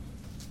 but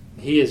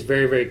he is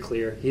very, very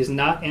clear. He is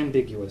not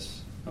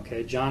ambiguous.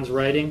 Okay, John's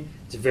writing,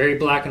 it's very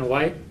black and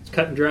white. It's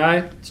cut and dry.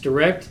 It's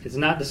direct. It's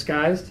not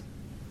disguised.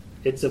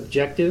 It's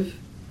objective.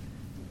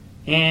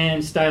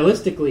 And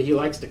stylistically, he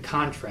likes to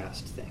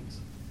contrast things.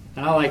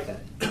 And I like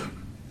that.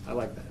 I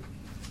like that.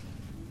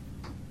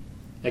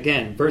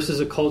 Again, versus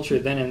a culture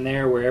then and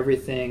there where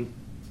everything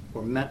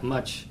or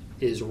much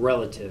is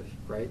relative,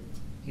 right?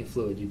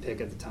 Fluid. You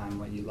pick at the time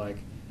what you like.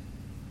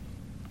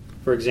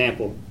 For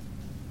example,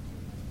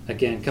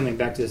 again, coming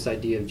back to this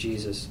idea of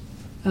Jesus.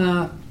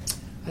 I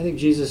think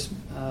Jesus,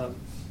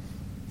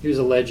 he was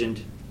a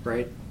legend,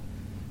 right?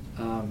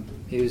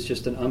 He was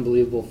just an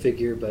unbelievable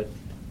figure, but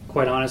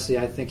quite honestly,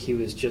 I think he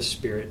was just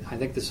spirit. I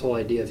think this whole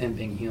idea of him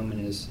being human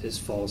is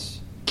false.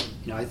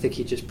 You know, I think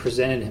he just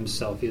presented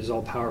himself. He was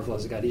all powerful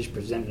as a God. He just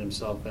presented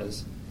himself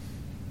as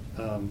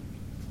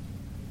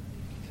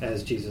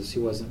Jesus. He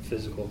wasn't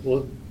physical.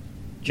 Well,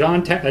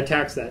 John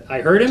attacks that.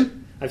 I heard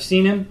him. I've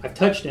seen him. I've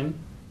touched him.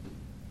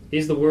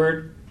 He's the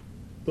Word,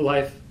 the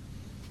life.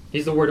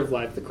 He's the Word of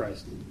life, the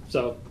Christ.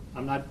 So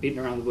I'm not beating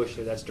around the bush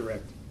here. That's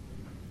direct.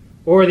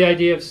 Or the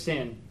idea of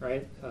sin,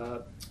 right?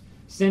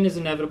 Sin is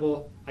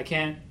inevitable. I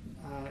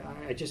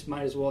just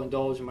might as well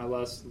indulge in my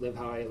lust, live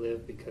how I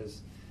live, because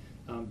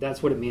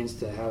that's what it means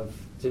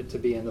to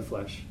be in the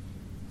flesh.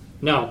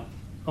 No,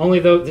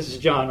 this is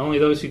John, only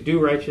those who do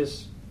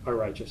righteous are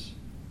righteous.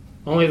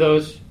 Only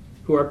those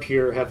who are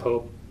pure have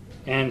hope.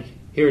 And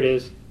here it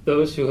is,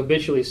 those who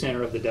habitually sin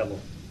are of the devil.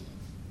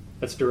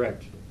 That's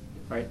direct,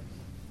 right?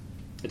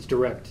 It's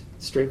direct,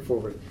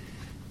 straightforward.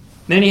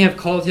 Many have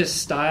called his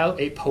style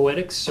a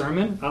poetic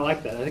sermon. I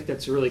like that. I think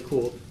that's really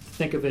cool.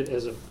 Think of it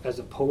as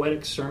a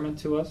poetic sermon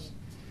to us.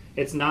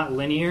 It's not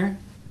linear.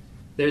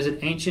 There's an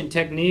ancient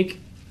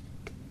technique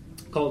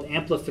called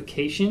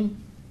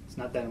amplification. It's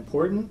not that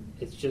important.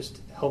 It's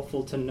just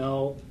helpful to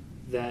know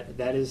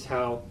that is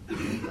how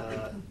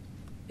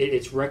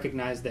it's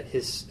recognized that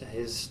his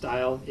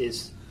style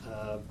is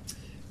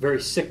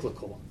very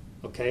cyclical.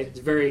 Okay, it's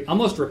very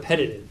almost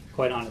repetitive,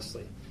 quite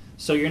honestly.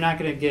 So you're not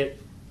going to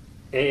get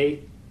A,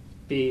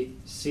 B,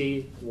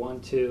 C,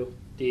 1, 2,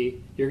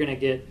 D. You're going to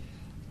get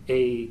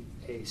a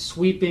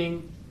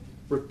sweeping,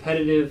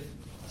 repetitive,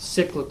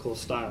 cyclical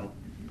style.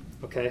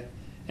 Okay,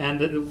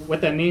 and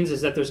what that means is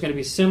that there's going to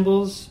be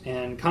symbols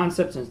and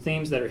concepts and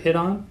themes that are hit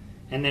on,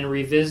 and then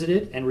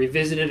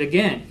revisited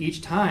again.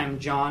 Each time,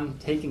 John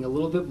taking a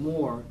little bit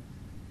more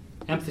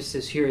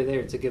emphasis here or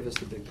there to give us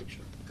the big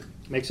picture.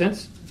 Make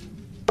sense?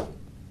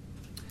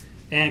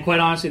 And quite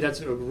honestly, that's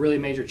a really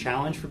major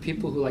challenge for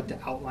people who like to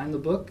outline the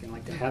book and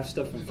like to have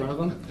stuff in front of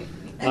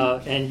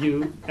them. And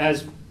you,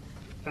 as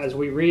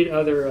we read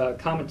other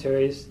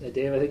commentaries,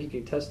 Dave, I think you can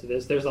attest to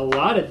this, there's a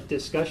lot of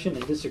discussion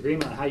and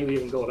disagreement on how you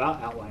even go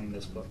about outlining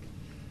this book.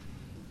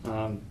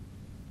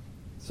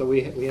 So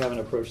we have an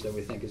approach that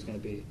we think is going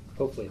to be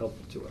hopefully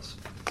helpful to us.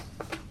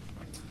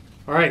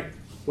 All right,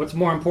 what's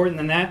more important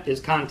than that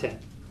is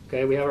content.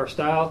 Okay, we have our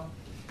style.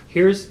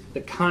 Here's the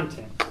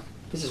content.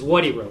 This is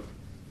what he wrote.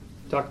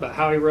 Talked about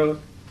how he wrote.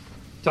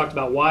 Talked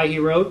about why he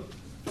wrote.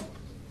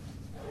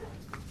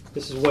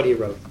 This is what he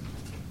wrote.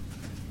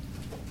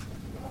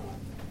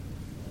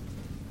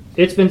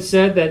 It's been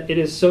said that it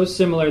is so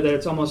similar that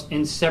it's almost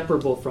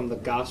inseparable from the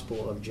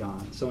Gospel of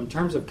John. So in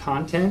terms of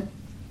content,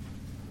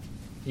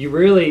 you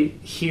really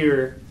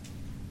hear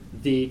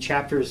the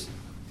chapters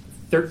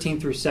 13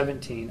 through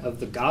 17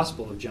 of the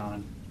Gospel of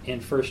John in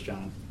 1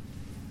 John.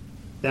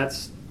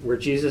 That's where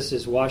Jesus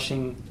is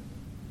washing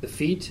the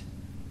feet,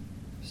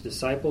 his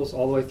disciples,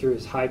 all the way through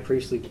his high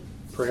priestly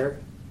prayer.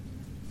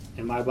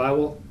 In my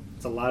Bible,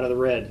 it's a lot of the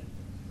red,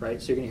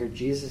 right? So you're going to hear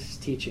Jesus'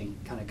 teaching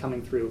kind of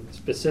coming through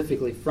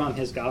specifically from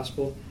his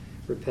gospel,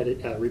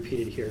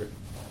 repeated here.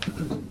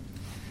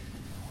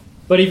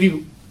 But if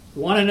you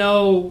want to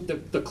know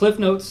the Cliff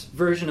Notes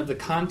version of the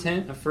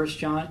content of 1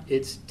 John,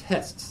 it's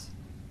tests.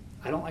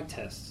 I don't like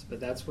tests, but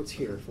that's what's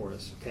here for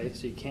us, okay?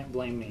 So you can't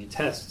blame me.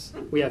 Tests.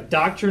 We have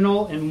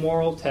doctrinal and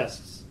moral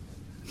tests.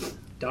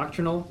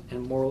 Doctrinal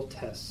and moral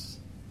tests.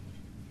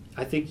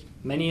 I think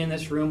many in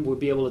this room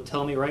would be able to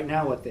tell me right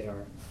now what they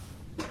are.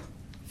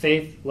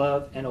 Faith,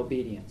 love, and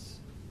obedience.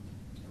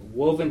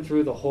 Woven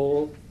through the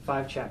whole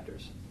 5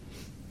 chapters.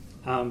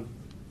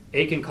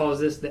 Aiken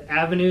calls this the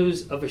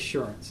avenues of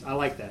assurance. I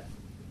like that.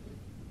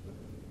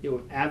 You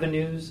have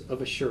avenues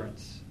of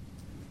assurance.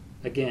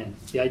 Again,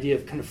 the idea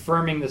of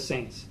confirming the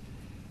saints.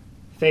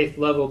 Faith,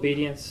 love,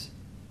 obedience.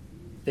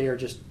 They are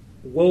just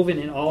woven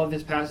in all of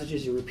his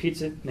passages. He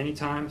repeats it many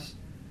times.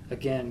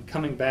 Again,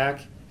 coming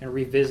back and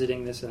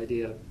revisiting this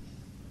idea.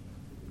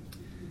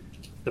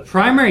 The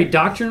primary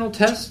doctrinal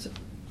test,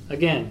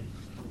 again,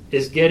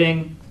 is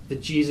getting the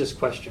Jesus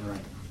question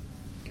right.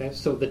 Okay,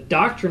 so the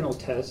doctrinal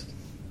test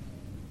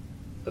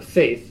of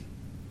faith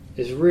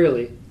is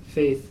really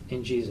faith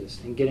in Jesus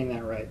and getting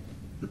that right.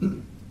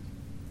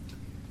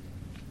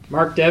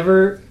 Mark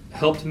Dever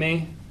helped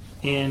me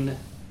in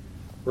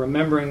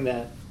remembering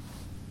that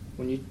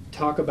when you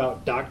talk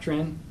about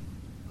doctrine,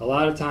 a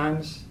lot of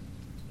times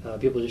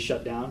people just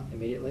shut down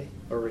immediately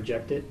or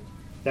reject it.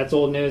 That's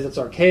old news. That's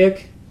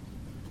archaic.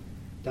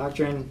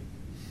 Doctrine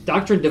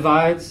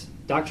divides.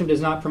 Doctrine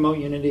does not promote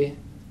unity.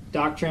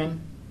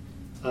 Doctrine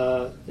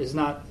does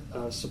not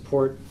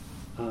support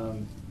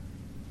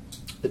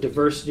the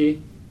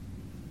diversity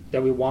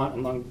that we want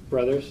among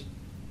brothers.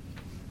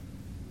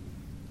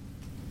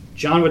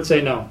 John would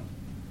say no.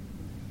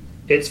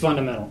 It's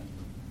fundamental.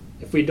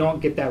 If we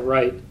don't get that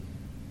right,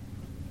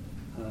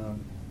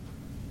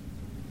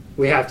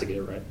 we have to get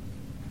it right.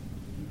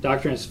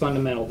 Doctrine is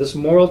fundamental. This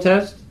moral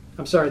test,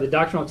 the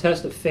doctrinal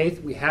test of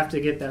faith, we have to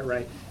get that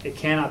right. It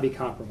cannot be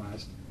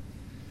compromised.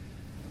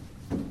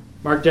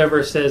 Mark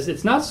Dever says,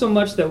 it's not so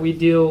much that we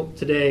deal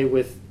today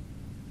with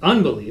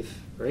unbelief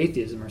or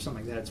atheism or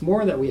something like that. It's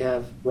more that we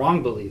have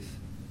wrong belief.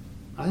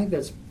 I think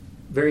that's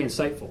very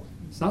insightful.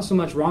 It's not so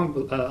much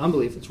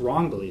unbelief, it's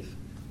wrong belief.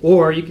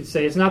 Or you could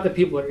say it's not that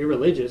people are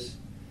irreligious,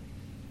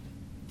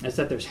 it's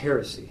that there's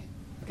heresy.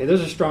 Okay,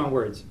 those are strong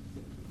words.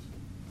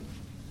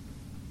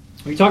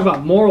 When you talk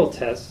about moral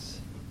tests,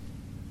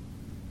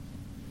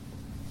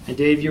 and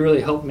Dave, you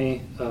really helped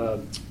me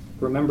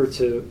remember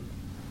to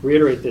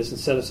reiterate this and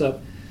set us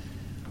up.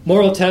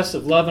 Moral tests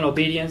of love and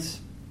obedience,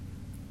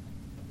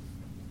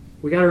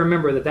 we got to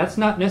remember that that's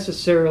not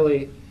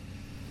necessarily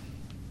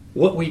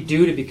what we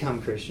do to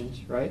become Christians,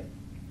 right?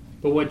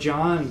 But what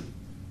John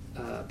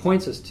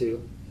points us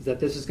to is that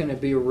this is going to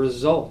be a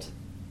result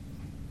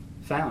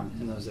found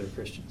in those that are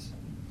Christians.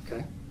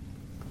 Okay?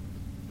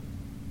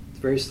 It's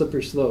a very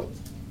slippery slope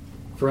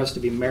for us to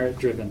be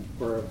merit-driven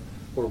or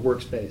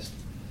works-based.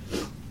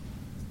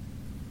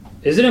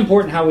 Is it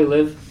important how we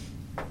live?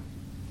 I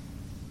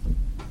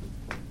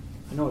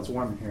know it's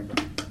warm in here, but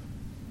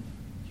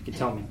you can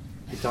tell me.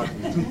 You can talk to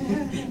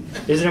me.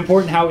 Is it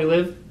important how we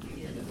live?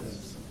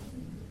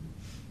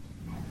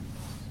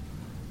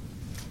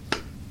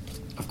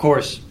 Of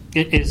course,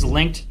 it is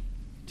linked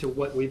to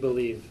what we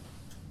believe.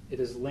 It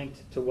is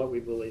linked to what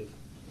we believe.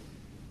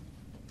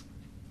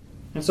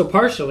 And so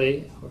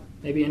partially, or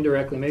maybe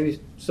indirectly, maybe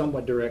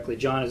somewhat directly,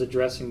 John is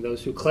addressing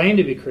those who claim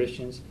to be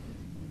Christians,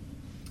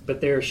 but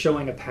they are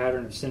showing a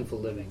pattern of sinful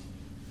living.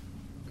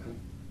 Okay?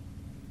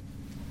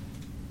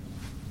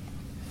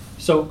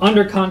 So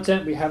under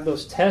content, we have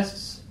those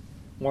tests,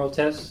 moral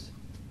tests,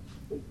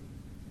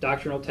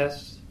 doctrinal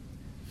tests,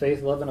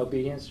 faith, love, and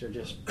obedience are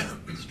just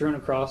strewn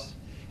across.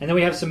 And then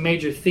we have some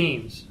major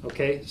themes,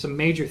 okay? Some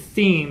major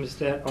themes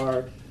that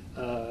are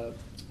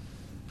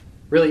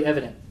really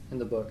evident in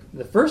the book.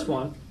 The first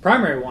one,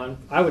 primary one,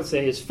 I would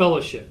say, is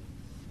fellowship,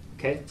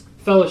 okay?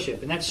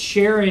 Fellowship, and that's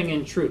sharing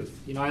in truth.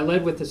 You know, I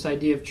led with this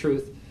idea of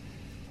truth.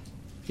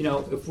 You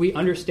know, if we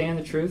understand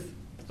the truth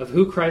of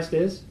who Christ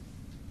is,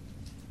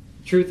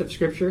 truth of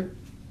Scripture,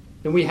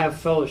 then we have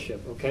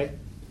fellowship, okay?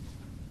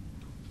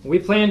 We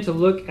plan to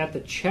look at the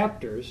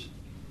chapters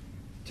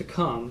to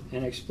come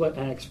and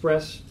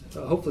express,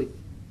 hopefully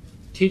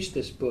teach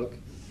this book,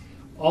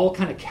 all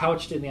kind of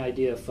couched in the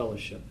idea of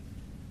fellowship.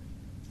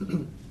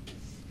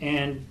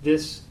 And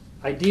this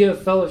idea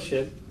of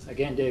fellowship,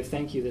 again, Dave,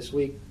 thank you this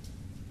week,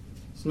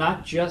 it's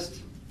not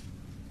just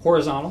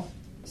horizontal,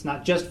 it's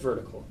not just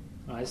vertical.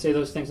 When I say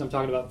those things, I'm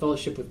talking about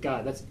fellowship with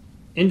God. That's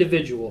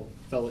individual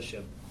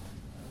fellowship,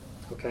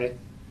 okay?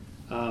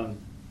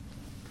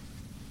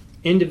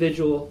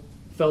 Individual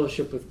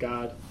fellowship with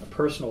God, a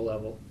personal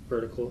level,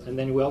 vertical, and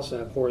then we also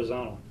have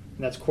horizontal,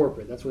 and that's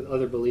corporate. That's with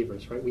other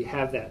believers, right? We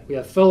have that. We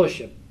have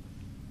fellowship.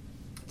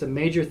 It's a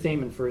major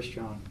theme in 1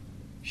 John,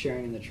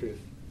 sharing in the truth.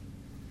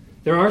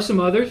 There are some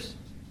others,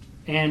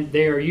 and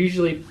they are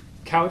usually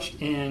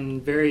couched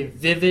in very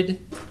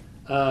vivid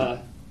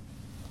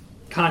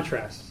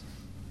contrasts,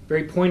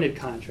 very pointed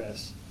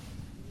contrasts.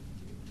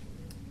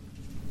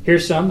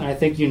 Here's some, and I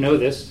think you know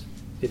this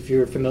if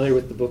you're familiar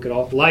with the book at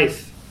all.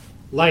 Life,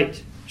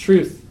 light,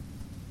 truth,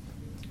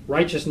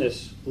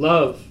 righteousness,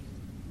 love,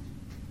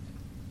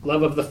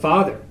 love of the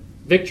Father,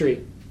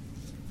 victory,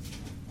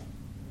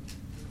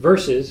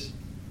 versus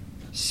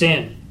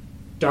sin,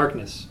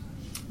 darkness,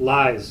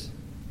 lies,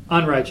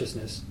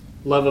 unrighteousness,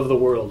 love of the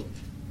world.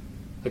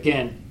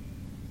 Again,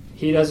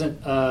 he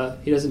doesn't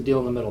deal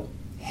in the middle.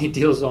 He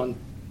deals on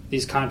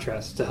these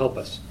contrasts to help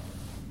us.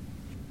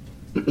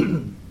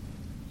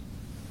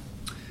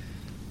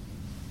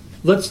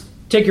 Let's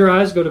take your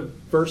eyes, go to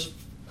verse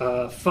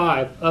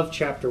 5 of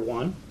chapter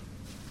 1.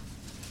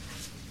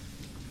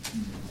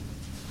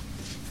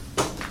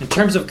 In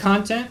terms of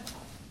content,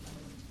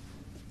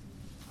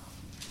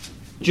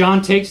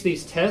 John takes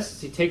these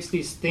tests, he takes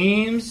these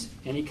themes,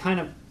 and he kind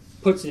of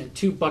puts it in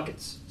two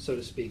buckets, so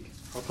to speak.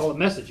 I'll call it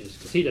messages,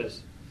 because he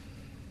does.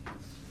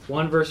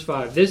 1 verse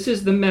 5. This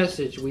is the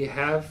message we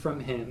have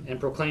from him and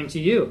proclaim to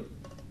you,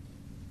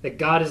 that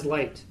God is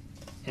light,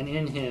 and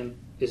in him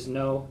is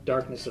no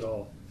darkness at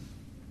all.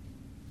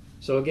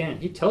 So again,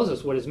 he tells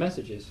us what his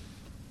message is.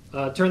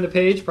 Turn the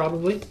page,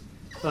 probably.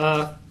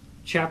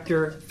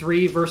 Chapter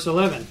 3, verse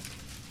 11.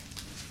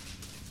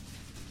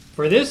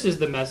 For this is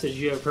the message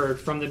you have heard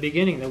from the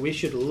beginning, that we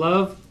should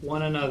love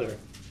one another.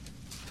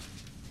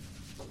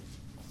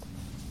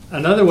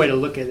 Another way to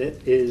look at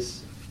it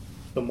is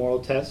the moral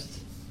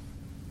test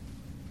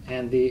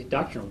and the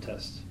doctrinal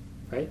test,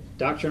 right?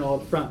 Doctrinal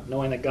up front,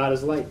 knowing that God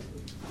is light.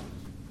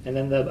 And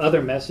then the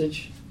other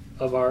message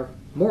of our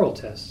moral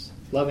tests,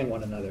 loving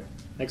one another.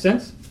 Make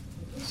sense?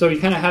 So you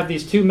kind of have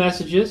these two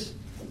messages.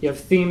 You have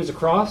themes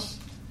across.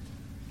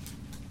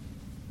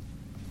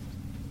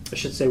 I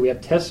should say we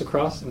have tests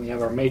across, and we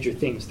have our major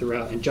themes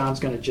throughout. And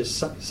John's going to just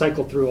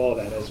cycle through all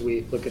that as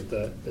we look at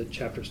the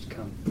chapters to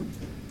come.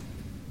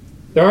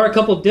 There are a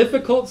couple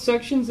difficult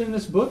sections in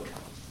this book.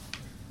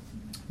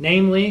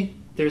 Namely,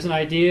 there's an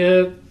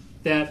idea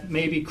that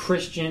maybe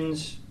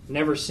Christians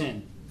never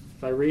sin.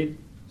 If I read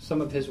some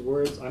of his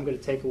words, I'm going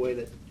to take away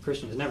that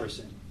Christians never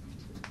sin.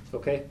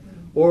 Okay?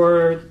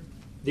 Or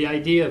the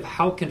idea of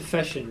how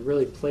confession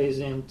really plays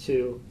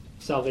into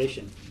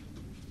salvation.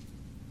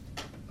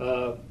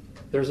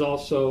 There's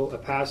also a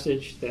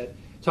passage that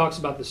talks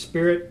about the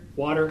spirit,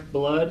 water,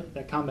 blood.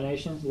 That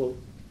combination is a little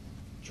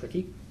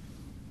tricky.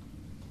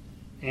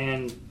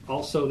 And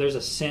also there's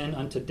a sin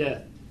unto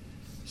death.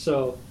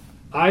 So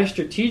I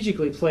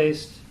strategically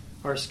placed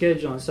our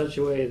schedule in such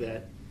a way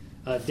that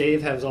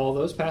Dave has all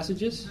those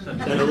passages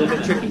that are a little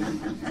bit tricky.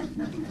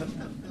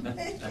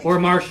 Or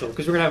Marshall,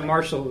 because we're going to have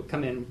Marshall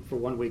come in for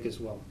 1 week as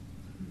well.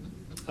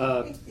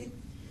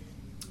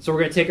 So we're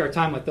going to take our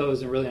time with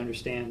those and really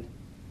understand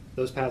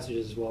those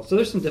passages as well. So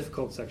there's some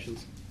difficult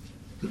sections.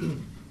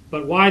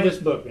 But why this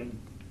book? And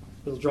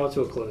we'll draw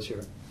to a close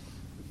here.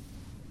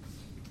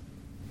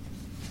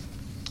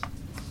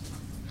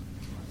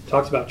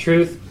 Talked about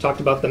truth. Talked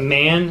about the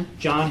man,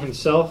 John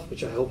himself,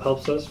 which I hope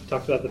helps us. We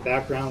talked about the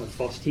background with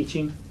false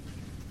teaching.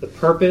 The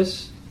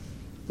purpose,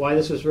 why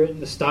this was written,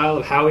 the style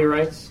of how he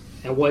writes,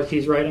 and what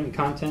he's writing in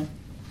content,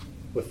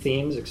 with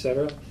themes,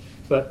 etc.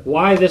 But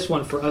why this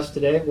one for us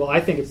today? Well, I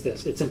think it's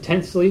this. It's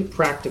intensely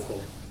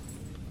practical.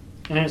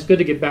 And it's good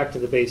to get back to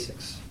the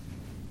basics.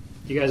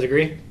 Do you guys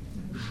agree?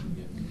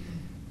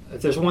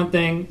 If there's one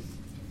thing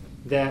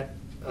that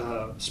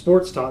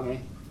sports taught me,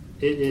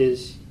 it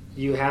is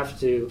you have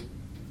to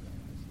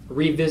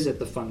revisit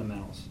the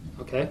fundamentals.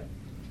 Okay?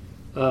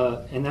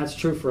 And that's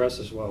true for us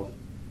as well.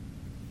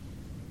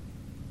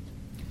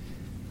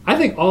 I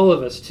think all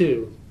of us,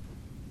 too,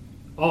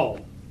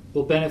 all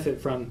will benefit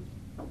from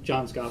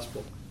John's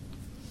Gospel.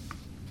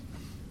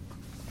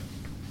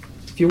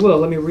 If you will,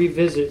 let me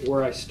revisit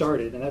where I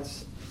started, and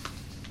that's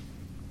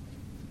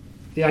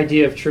the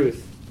idea of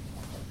truth.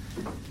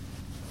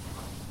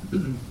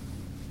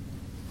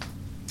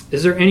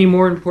 Is there any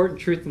more important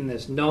truth than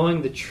this?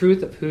 Knowing the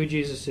truth of who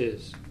Jesus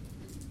is.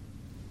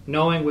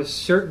 Knowing with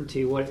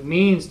certainty what it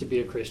means to be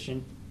a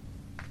Christian,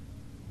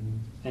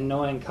 and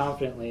knowing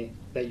confidently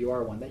that you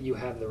are one, that you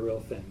have the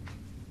real thing.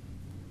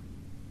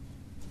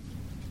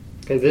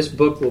 Okay, this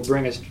book will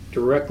bring us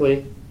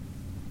directly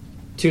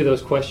to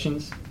those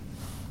questions,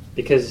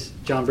 because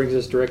John brings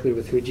us directly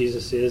with who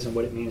Jesus is and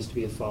what it means to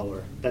be a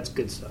follower. That's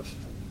good stuff.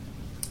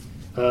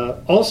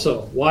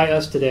 Also, why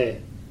us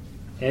today?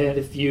 And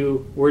if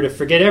you were to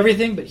forget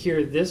everything but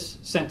hear this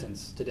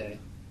sentence today,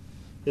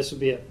 this would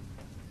be it.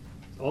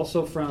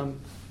 Also from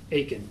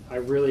Aiken. I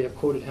really have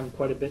quoted him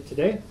quite a bit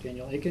today,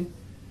 Daniel Aiken.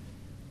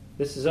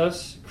 This is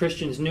us,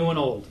 Christians new and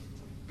old.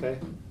 Okay?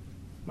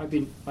 Might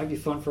be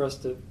fun for us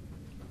to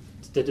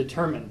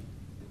determine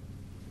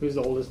who's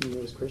the oldest and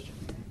newest Christian.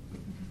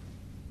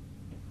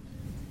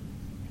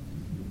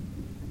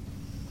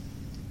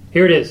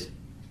 Here it is.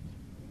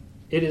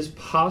 It is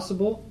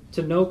possible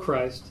to know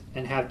Christ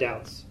and have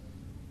doubts.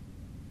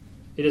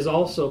 It is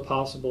also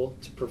possible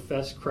to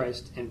profess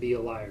Christ and be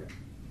a liar.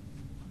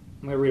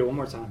 I'm going to read it one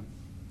more time.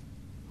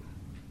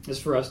 is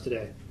for us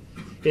today.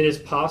 It is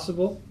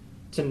possible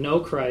to know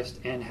Christ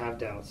and have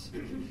doubts.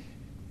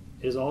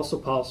 It is also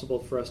possible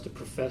for us to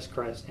profess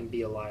Christ and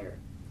be a liar.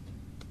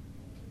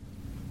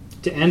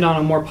 To end on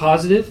a more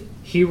positive,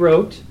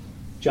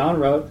 John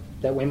wrote,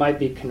 that we might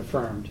be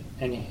confirmed.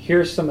 And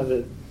here's some of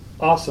the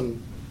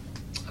awesome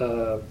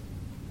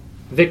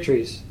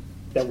victories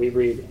that we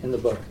read in the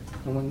book.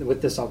 And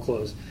with this, I'll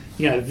close.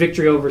 You have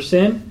victory over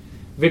sin,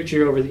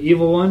 victory over the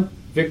evil one,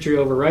 victory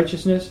over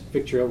righteousness,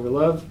 victory over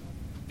love,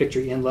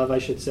 victory in love, I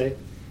should say,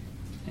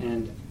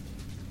 and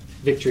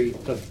victory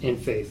in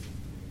faith.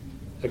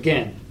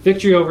 Again,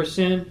 victory over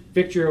sin,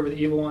 victory over the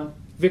evil one,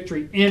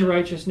 victory in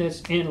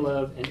righteousness, in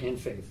love, and in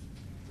faith.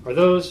 Are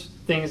those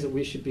things that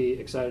we should be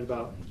excited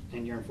about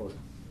and yearn for?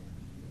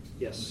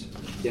 Yes.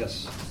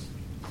 Yes.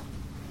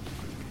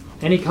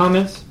 Any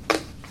comments?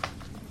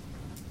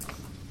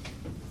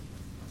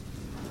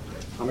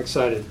 I'm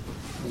excited.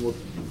 And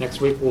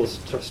next week we'll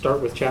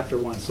start with chapter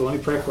 1. So let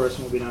me pray for us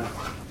and we'll be done.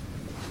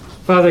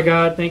 Father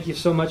God, thank you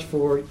so much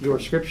for your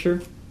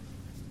scripture.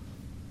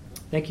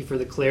 Thank you for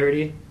the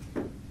clarity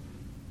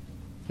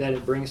that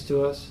it brings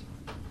to us.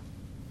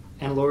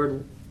 And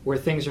Lord, where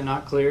things are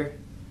not clear,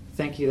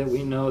 thank you that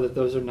we know that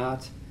those are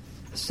not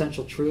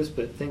essential truths,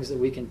 but things that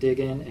we can dig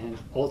in and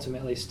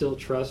ultimately still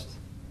trust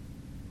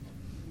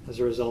as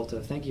a result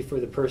of. Thank you for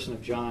the person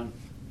of John,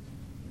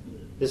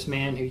 this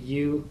man who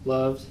you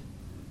loved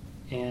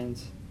and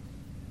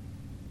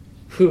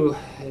who,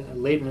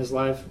 late in his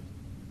life,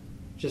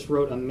 just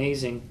wrote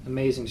amazing,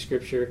 amazing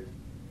scripture.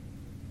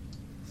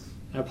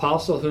 An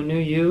apostle who knew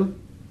you,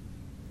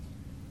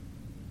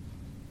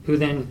 who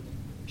then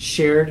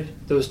shared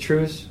those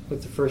truths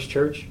with the first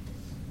church.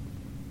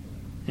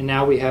 And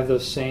now we have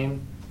those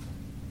same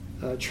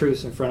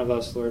truths in front of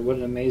us, Lord. What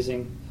an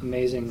amazing,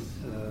 amazing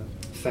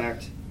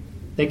fact.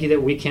 Thank you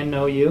that we can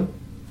know you.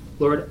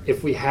 Lord,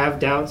 if we have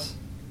doubts,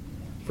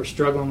 if we're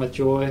struggling with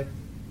joy,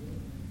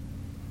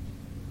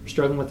 we're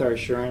struggling with our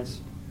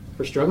assurance,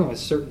 we're struggling with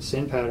certain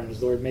sin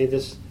patterns, Lord, may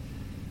this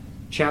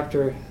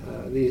chapter,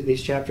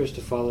 these chapters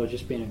to follow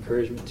just be an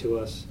encouragement to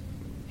us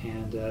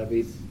and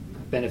we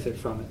benefit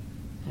from it.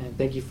 And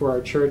thank you for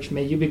our church.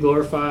 May you be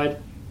glorified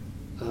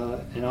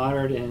and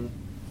honored and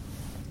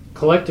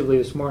collectively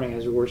this morning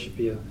as we worship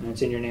you. And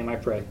it's in your name I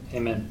pray.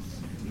 Amen.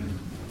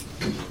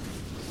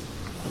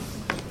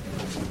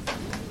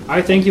 All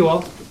right, thank you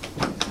all.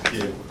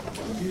 Thank you.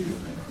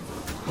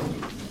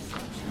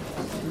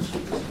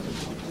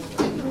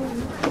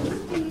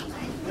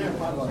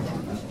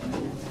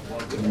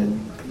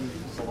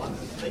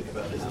 Think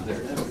about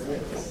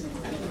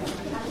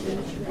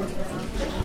this.